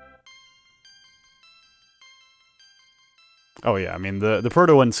 Oh yeah, I mean the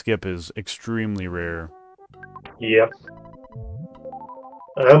Proto 1 skip is extremely rare. Yep.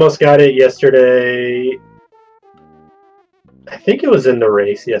 I almost got it yesterday. I think it was in the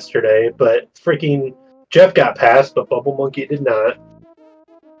race yesterday, but freaking Jeff got past, but Bubble Monkey did not.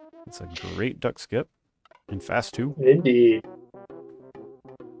 It's a great duck skip. And fast too. Indeed.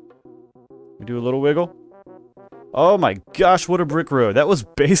 We do a little wiggle. Oh my gosh, what a brick road. That was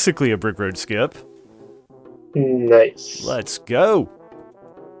basically a brick road skip. Nice. Let's go.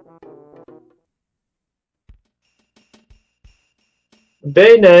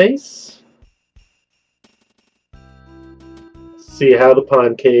 Very nice. See how the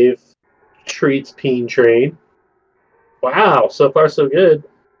pond cave treats PeenTrain. Wow, so far so good.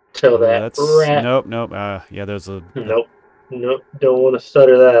 Tell that rat. Nope. Yeah, there's a... Nope. Don't want to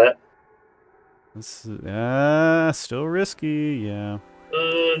stutter that. This, still risky, yeah.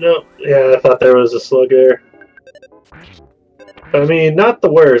 Nope. Yeah, I thought there was a slug there. I mean, not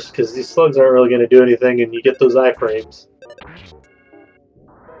the worst, because these slugs aren't really going to do anything, and you get those iframes.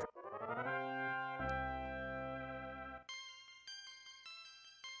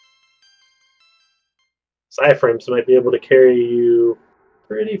 These iframes might be able to carry you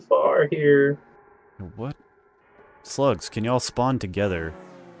pretty far here. What? Slugs, can y'all spawn together?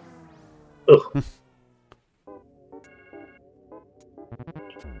 Ugh.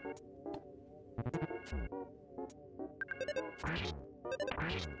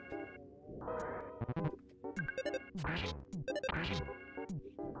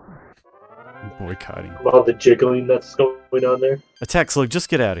 Boycotting. All the jiggling that's going on there. Attack slug, just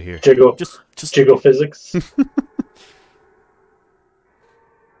get out of here. Jiggle. Just Jiggle physics.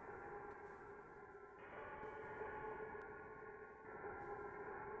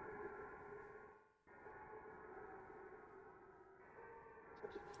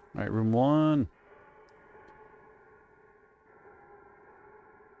 Alright, room 1.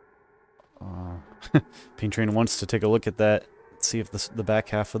 PeenTrain wants to take a look at that. See if the back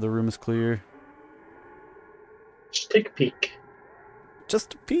half of the room is clear. Just take a peek.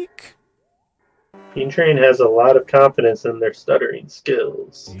 Just a peek. PeenTrain has a lot of confidence in their stuttering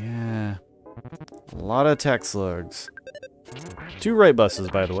skills. Yeah. A lot of attack slugs. 2 right buses,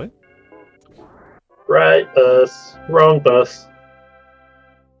 by the way. Right bus. Wrong bus.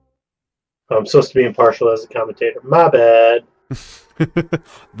 I'm supposed to be impartial as a commentator. My bad.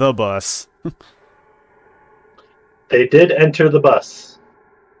 The bus. They did enter the bus.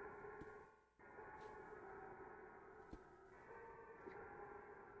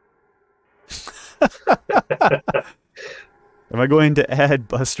 Am I going to add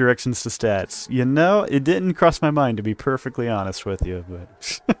bus directions to stats? You know, it didn't cross my mind, to be perfectly honest with you,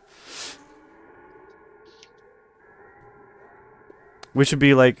 but... We should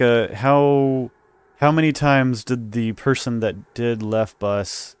be like, how many times did the person that did left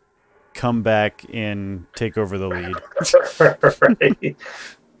bus come back and take over the lead? Right.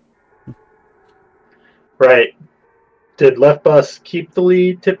 Right. Did left bus keep the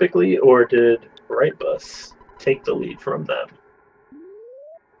lead typically, or did right bus take the lead from them?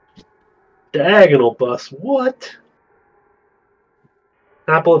 Diagonal bus, what?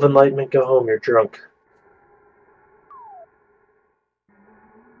 Apple of Enlightenment, go home, you're drunk.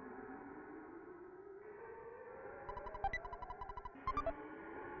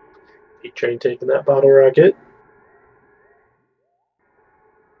 PeenTrain taking that bottle rocket.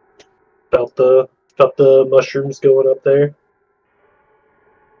 Felt the mushrooms going up there.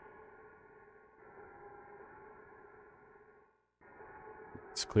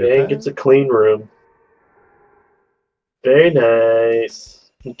 It's clear. And gets a clean room. Very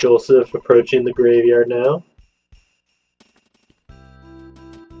nice. j0elsuf approaching the graveyard now.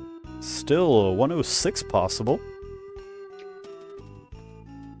 Still a 106 possible.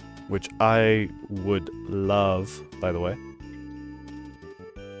 Which I would love, by the way.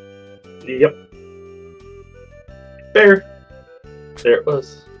 Yep. There. There it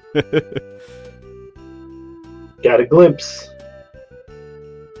was. Got a glimpse.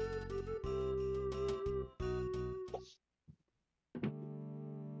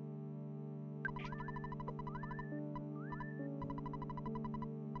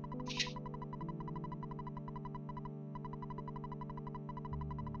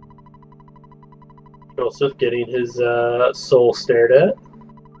 j0elsuf getting his soul stared at.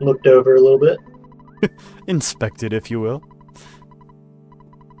 Looked over a little bit. Inspected, if you will.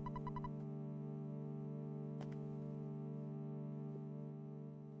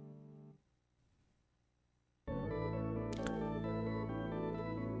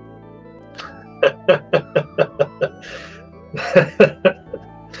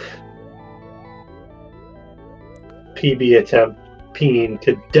 PB attempt. Peen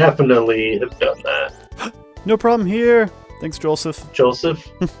could definitely have done that. No problem here. Thanks, j0elsuf.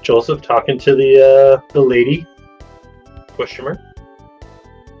 j0elsuf talking to the lady. Question mark.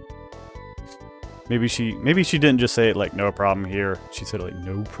 Maybe she didn't just say it like no problem here. She said like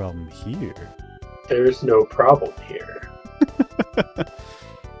no problem here. There's no problem here.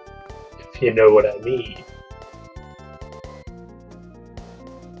 If you know what I mean.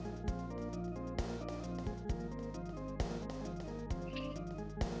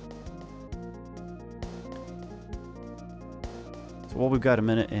 So while we've got a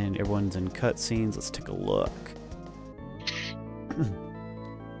minute and everyone's in cutscenes, let's take a look.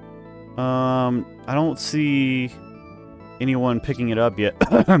 I don't see anyone picking it up yet,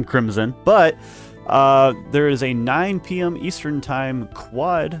 Crimson, but there is a 9 p.m. Eastern Time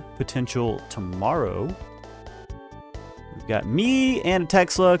quad potential tomorrow. We've got me and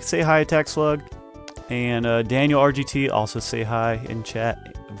Techslug. Say hi, Techslug. And Daniel RGT, also say hi in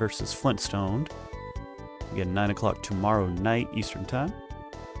chat, versus Flintstone. Again, 9 o'clock tomorrow night Eastern Time.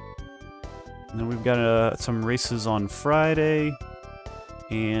 And then we've got some races on Friday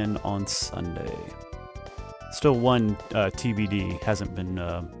and on Sunday. Still one TBD hasn't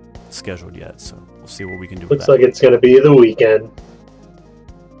been scheduled yet, so we'll see what we can do with that. Looks like it's going to be the weekend.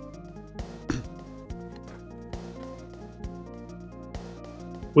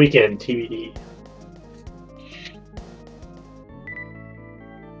 Weekend TBD.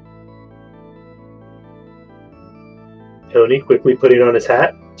 Tony quickly putting on his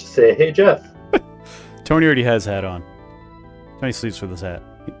hat to say, "Hey, Jeff." Tony already has hat on. Tony sleeps with his hat.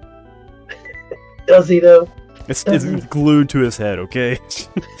 Does he, though? It's glued to his head, okay?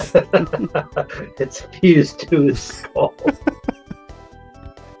 It's fused to his skull.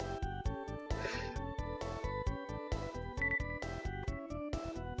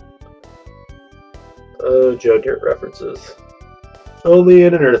 Oh, Joe Dirt references. Only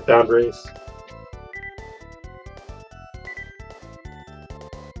in an Earthbound race.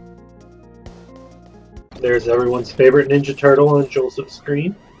 There's everyone's favorite Ninja Turtle on j0elsuf's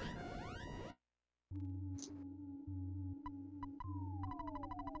screen.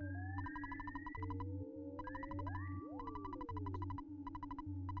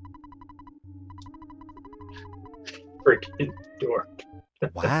 Freaking dork.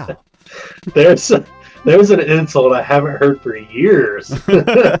 Wow. There's an insult I haven't heard for years.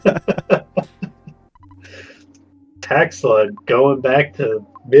 Tax slug going back to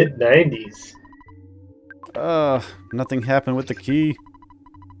mid-90s. Nothing happened with the key.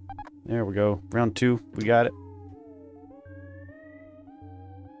 There we go. Round 2. We got it.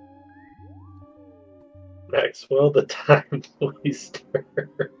 Maxwell, the time waster.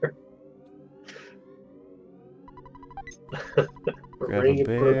 Grab a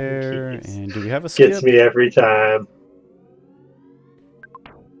bear. And do we have a skip? Gets me every time.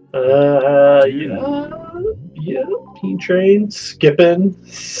 Yeah, PeenTrain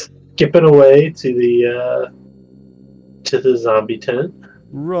skipping away to the zombie tent.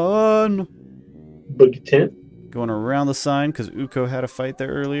 Run! Boogey tent. Going around the sign because Uko had a fight there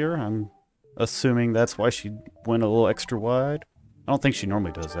earlier. I'm assuming that's why she went a little extra wide. I don't think she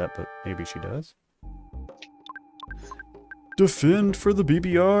normally does that, but maybe she does. Defend for the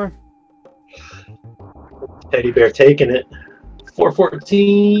BBR. Teddy bear taking it.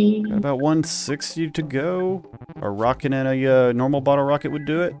 414. Got about 160 to go. A rocket and a normal bottle rocket would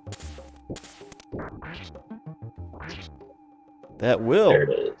do it. That will. There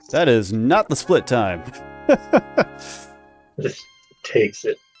it is. That is not the split time. Just takes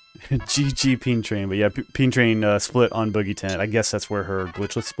it. GG PeenTrain. But yeah, PeenTrain split on Boogey Tent. I guess that's where her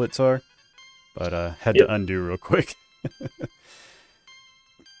glitchless splits are. But had to undo real quick.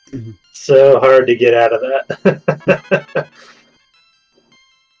 So hard to get out of that.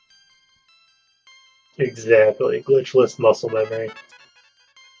 Exactly. Glitchless muscle memory.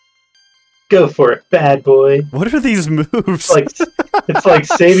 Go for it, bad boy. What are these moves? It's like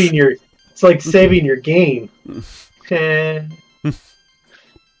saving your game.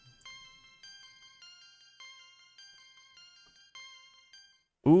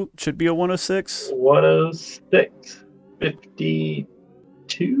 Ooh, should be a 106. 106.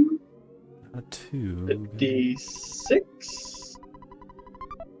 52. 56.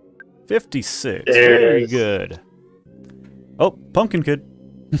 56. There Very good. Oh, Pumpkin Kid.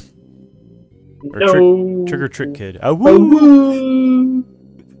 Or No. Trick or Trick Kid. Oh, woo.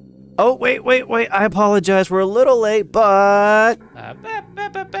 Oh, wait. I apologize. We're a little late, but...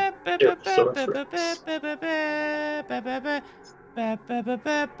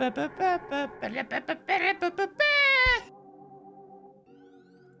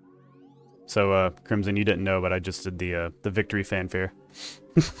 So, Crimson, you didn't know, but I just did the victory fanfare.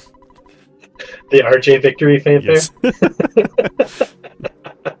 The RJ victory fanfare? Yes.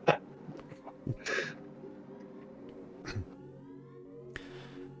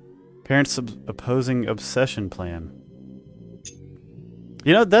 Parents opposing obsession plan.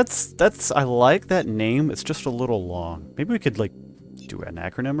 You know, that's I like that name. It's just a little long. Maybe we could like do an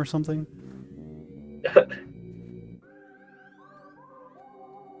acronym or something.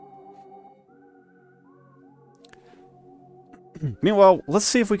 Meanwhile, let's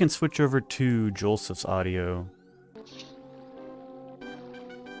see if we can switch over to j0elsuf's audio.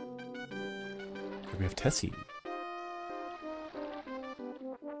 We have Tessie.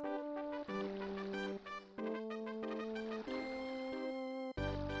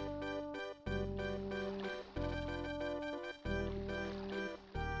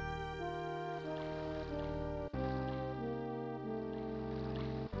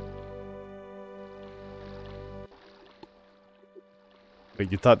 But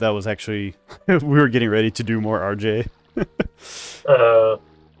you thought that was actually... we were getting ready to do more RJ.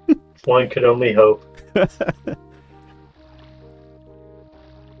 One could only hope.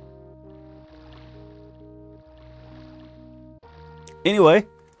 Anyway,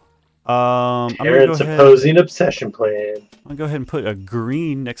 I'm Parents opposing obsession plan. I'll go ahead and put a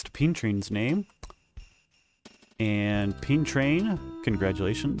green next to PeenTrain's name. And PeenTrain,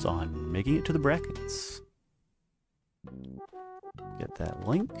 congratulations on making it to the brackets. Get that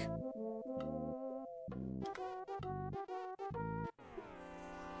link.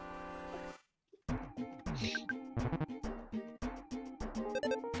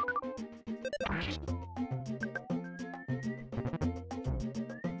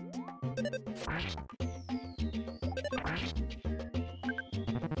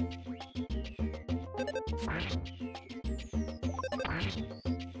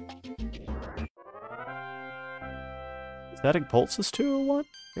 Static Pulse is 201?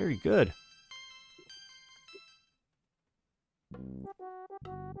 Very good.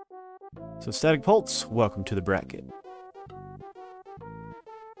 So Static Pulse, welcome to the bracket.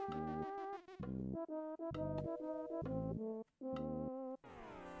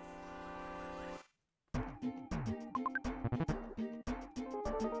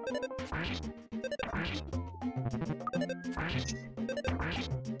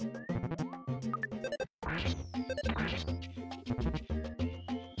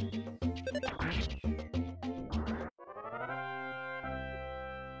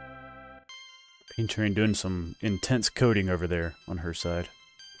 PeenTrain doing some intense coding over there on her side.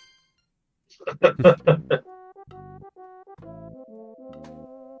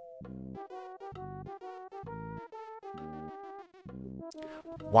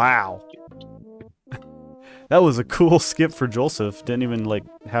 Wow. That was a cool skip for j0elsuf. Didn't even like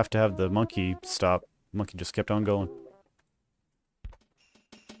have to have the monkey stop. Monkey just kept on going.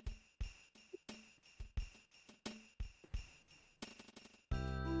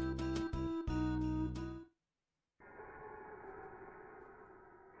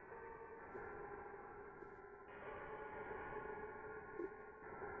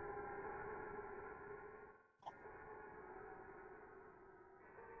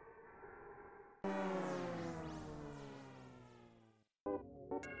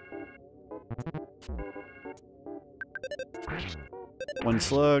 One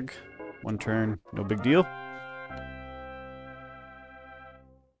slug, one turn, no big deal.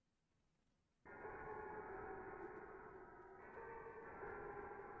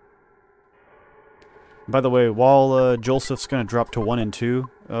 By the way, while j0elsuf's going to drop to 1 and 2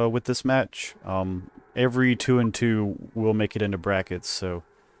 with this match, every 2 and 2 will make it into brackets. So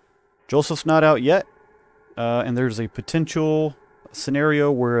j0elsuf's not out yet, and there's a potential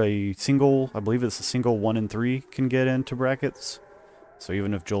scenario where a single, I believe it's a single 1 and 3 can get into brackets. So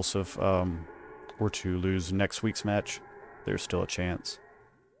even if j0elsuf were to lose next week's match, there's still a chance.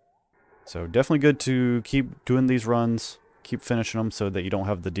 So definitely good to keep doing these runs, keep finishing them so that you don't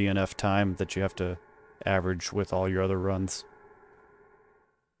have the DNF time that you have to average with all your other runs.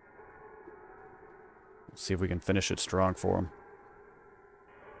 Let's see if we can finish it strong for them.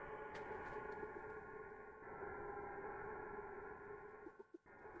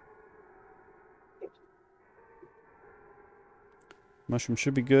 Mushroom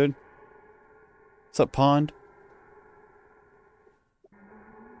should be good. What's up, Pond?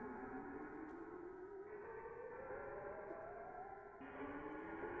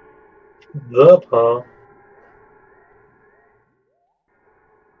 The pond.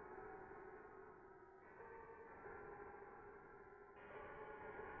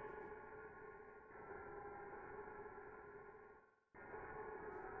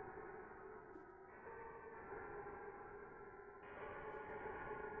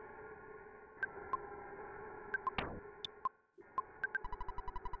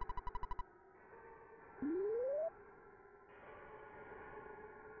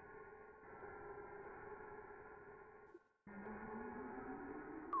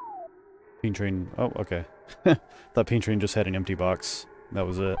 PeenTrain. Oh, okay. Thought PeenTrain just had an empty box. That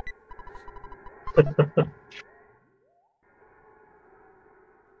was it.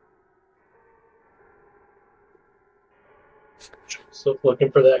 So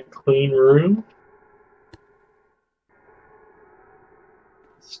looking for that clean room.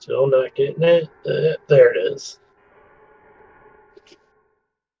 Still not getting it. There it is.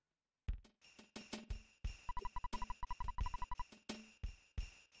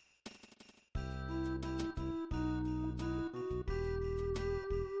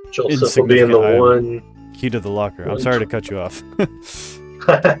 j0elsuf will be in the one. Key to the locker. I'm sorry to cut you off.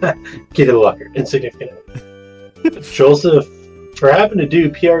 Key to the locker. Insignificant. j0elsuf, for having to do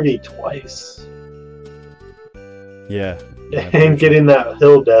PRV twice. Yeah. And getting that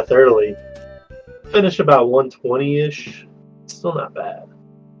hill death early. Finished about 120-ish. Still not bad.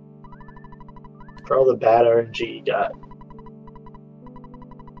 For all the bad RNG you got.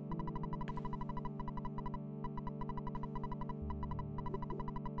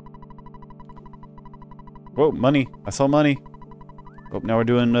 Whoa, money. I saw money. Oh, now we're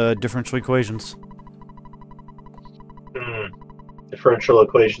doing differential equations. Differential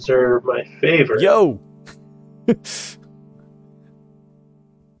equations are my favorite. Yo!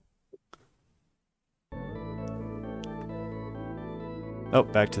 Oh,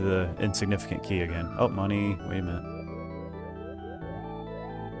 back to the insignificant key again. Oh, money. Wait a minute.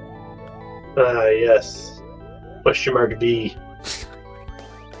 Yes. Question mark B.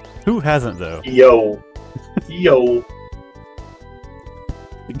 Who hasn't, though? Yo. Yo.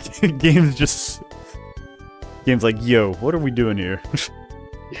 Game's like, yo, what are we doing here?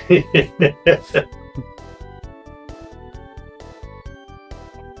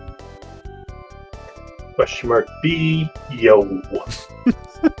 Question mark B. Yo.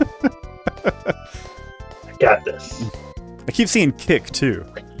 I got this. I keep seeing kick, too.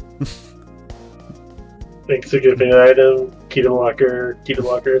 Insignificant item. Key to the locker. Key to the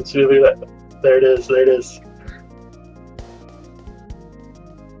locker. There it is. There it is.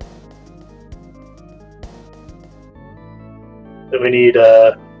 Then we need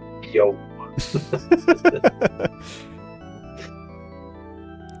Yo.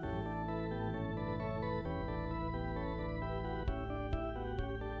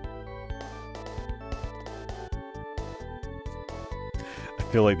 I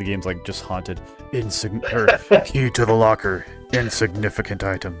feel like the game's like just haunted. Key to the locker. Insignificant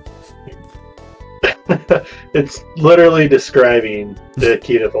item. It's literally describing the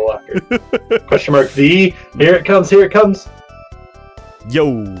key to the locker. Question mark V. Here it comes. Here it comes.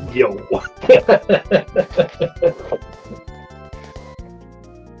 Yo. Yo.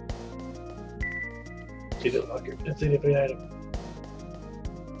 Key to the locker. Insignificant item.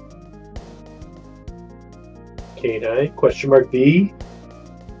 K9. Question mark V.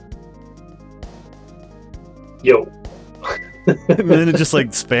 Yo. And then it just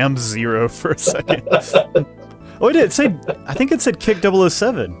like spams 0 for a second. Oh, it did say. I think it said kick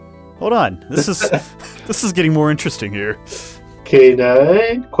 007. Hold on. This is getting more interesting here.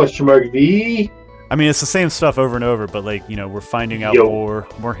 K9. Question mark V. I mean, it's the same stuff over and over, but like, you know, we're finding out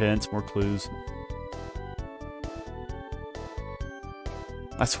more hints, more clues.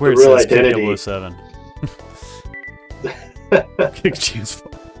 I swear it says identity. kick 007. Kick James.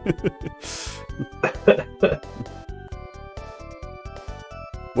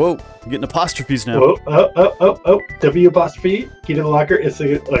 Whoa, I'm getting apostrophes now. Whoa, oh. W apostrophe, key to the locker.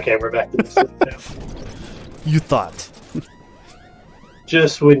 Okay, we're back to this one now. You thought.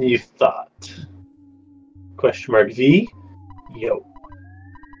 Just when you thought. Question mark V. Yo.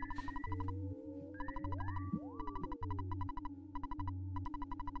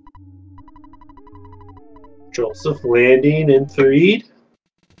 J0elsuf landing in 3.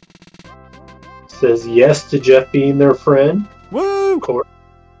 Says yes to Jeff being their friend. Woo!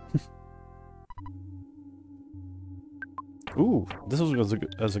 Ooh, this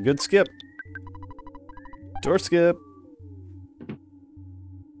was a good skip. Door skip.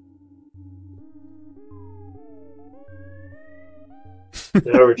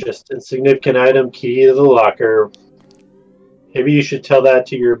 Now we're just insignificant item, key to the locker. Maybe you should tell that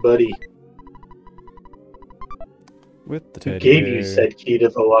to your buddy. With the Who teddy gave bear. you said key to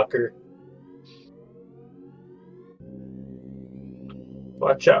the locker?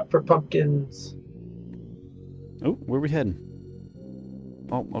 Watch out for pumpkins. Oh, where are we heading?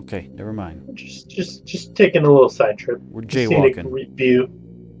 Oh, okay, never mind. Just taking a little side trip. We're Just seeing a jaywalking. great view.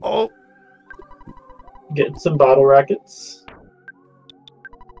 Oh, Getting some bottle rockets.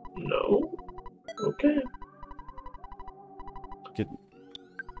 No. Okay.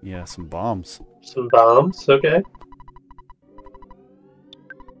 yeah, some bombs. Some bombs. Okay.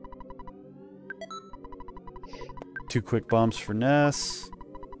 Two quick bombs for Ness.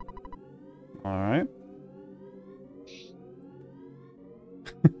 All right.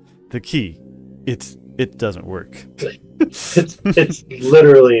 The key. It doesn't work. It's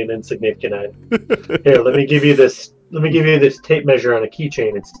literally an insignificant item. Here, let me give you this. Let me give you this tape measure on a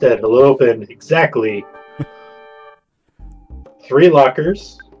keychain instead. It'll open exactly 3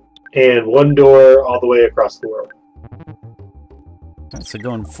 lockers and 1 door all the way across the world. So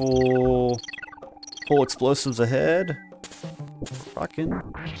going full explosives ahead. Rocking.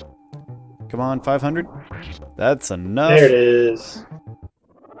 Come on, 500. That's enough. There it is.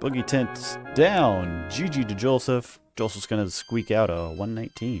 Boogie tent's down. GG to j0elsuf. j0elsuf's gonna squeak out a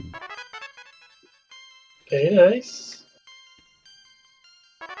 119. Okay, nice.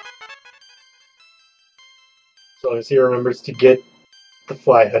 As long as he remembers to get the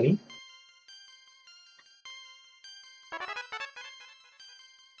fly honey.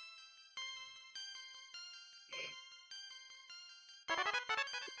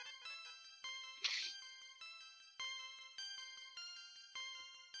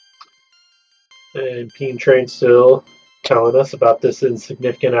 And PeenTrain still telling us about this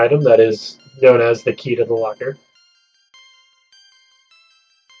insignificant item that is known as the key to the locker.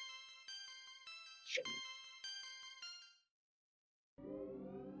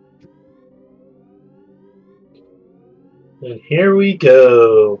 And here we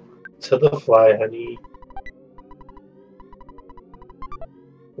go to the fly honey.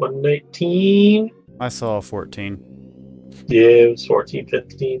 119. I saw a 14. Yeah, it was 14,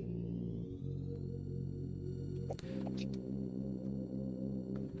 15.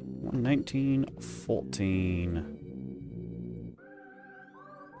 119, 14.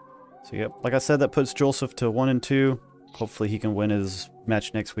 So yep, like I said, that puts j0elsuf to 1 and 2. Hopefully he can win his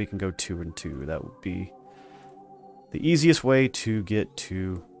match next week and go 2 and 2. That would be the easiest way to get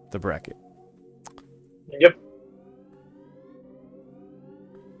to the bracket. Yep.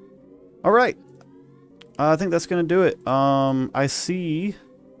 All right. I think that's going to do it. I see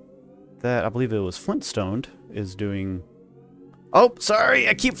that I believe it was Flintstoned is doing Oh, sorry,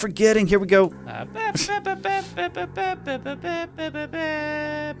 I keep forgetting. Here we go. I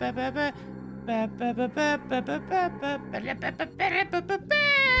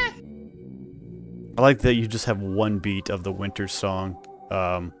like that you just have one beat of the winter song,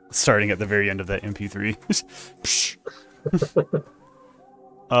 starting at the very end of that MP3.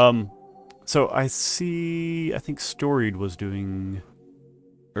 So I think Storied was doing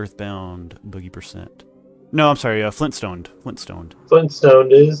Earthbound Boogie Percent. No, I'm sorry, Flintstoned. Flintstone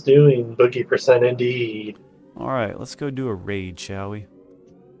is doing Boogie Percent indeed. Alright, let's go do a raid, shall we?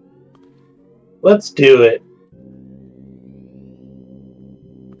 Let's do it.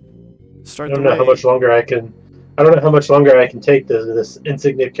 Start I don't know how much longer I can take this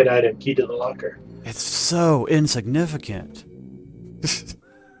insignificant item, key to the locker. It's so insignificant.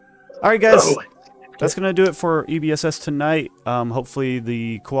 Alright guys, that's going to do it for EBSS tonight. Hopefully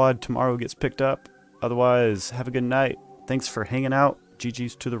the quad tomorrow gets picked up. Otherwise, have a good night. Thanks for hanging out.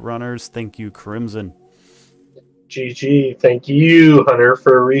 GG's to the runners. Thank you, Crimson. GG. Thank you, Hunter,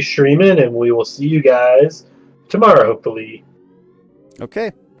 for restreaming, and we will see you guys tomorrow, hopefully.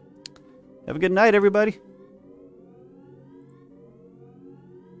 Okay. Have a good night, everybody.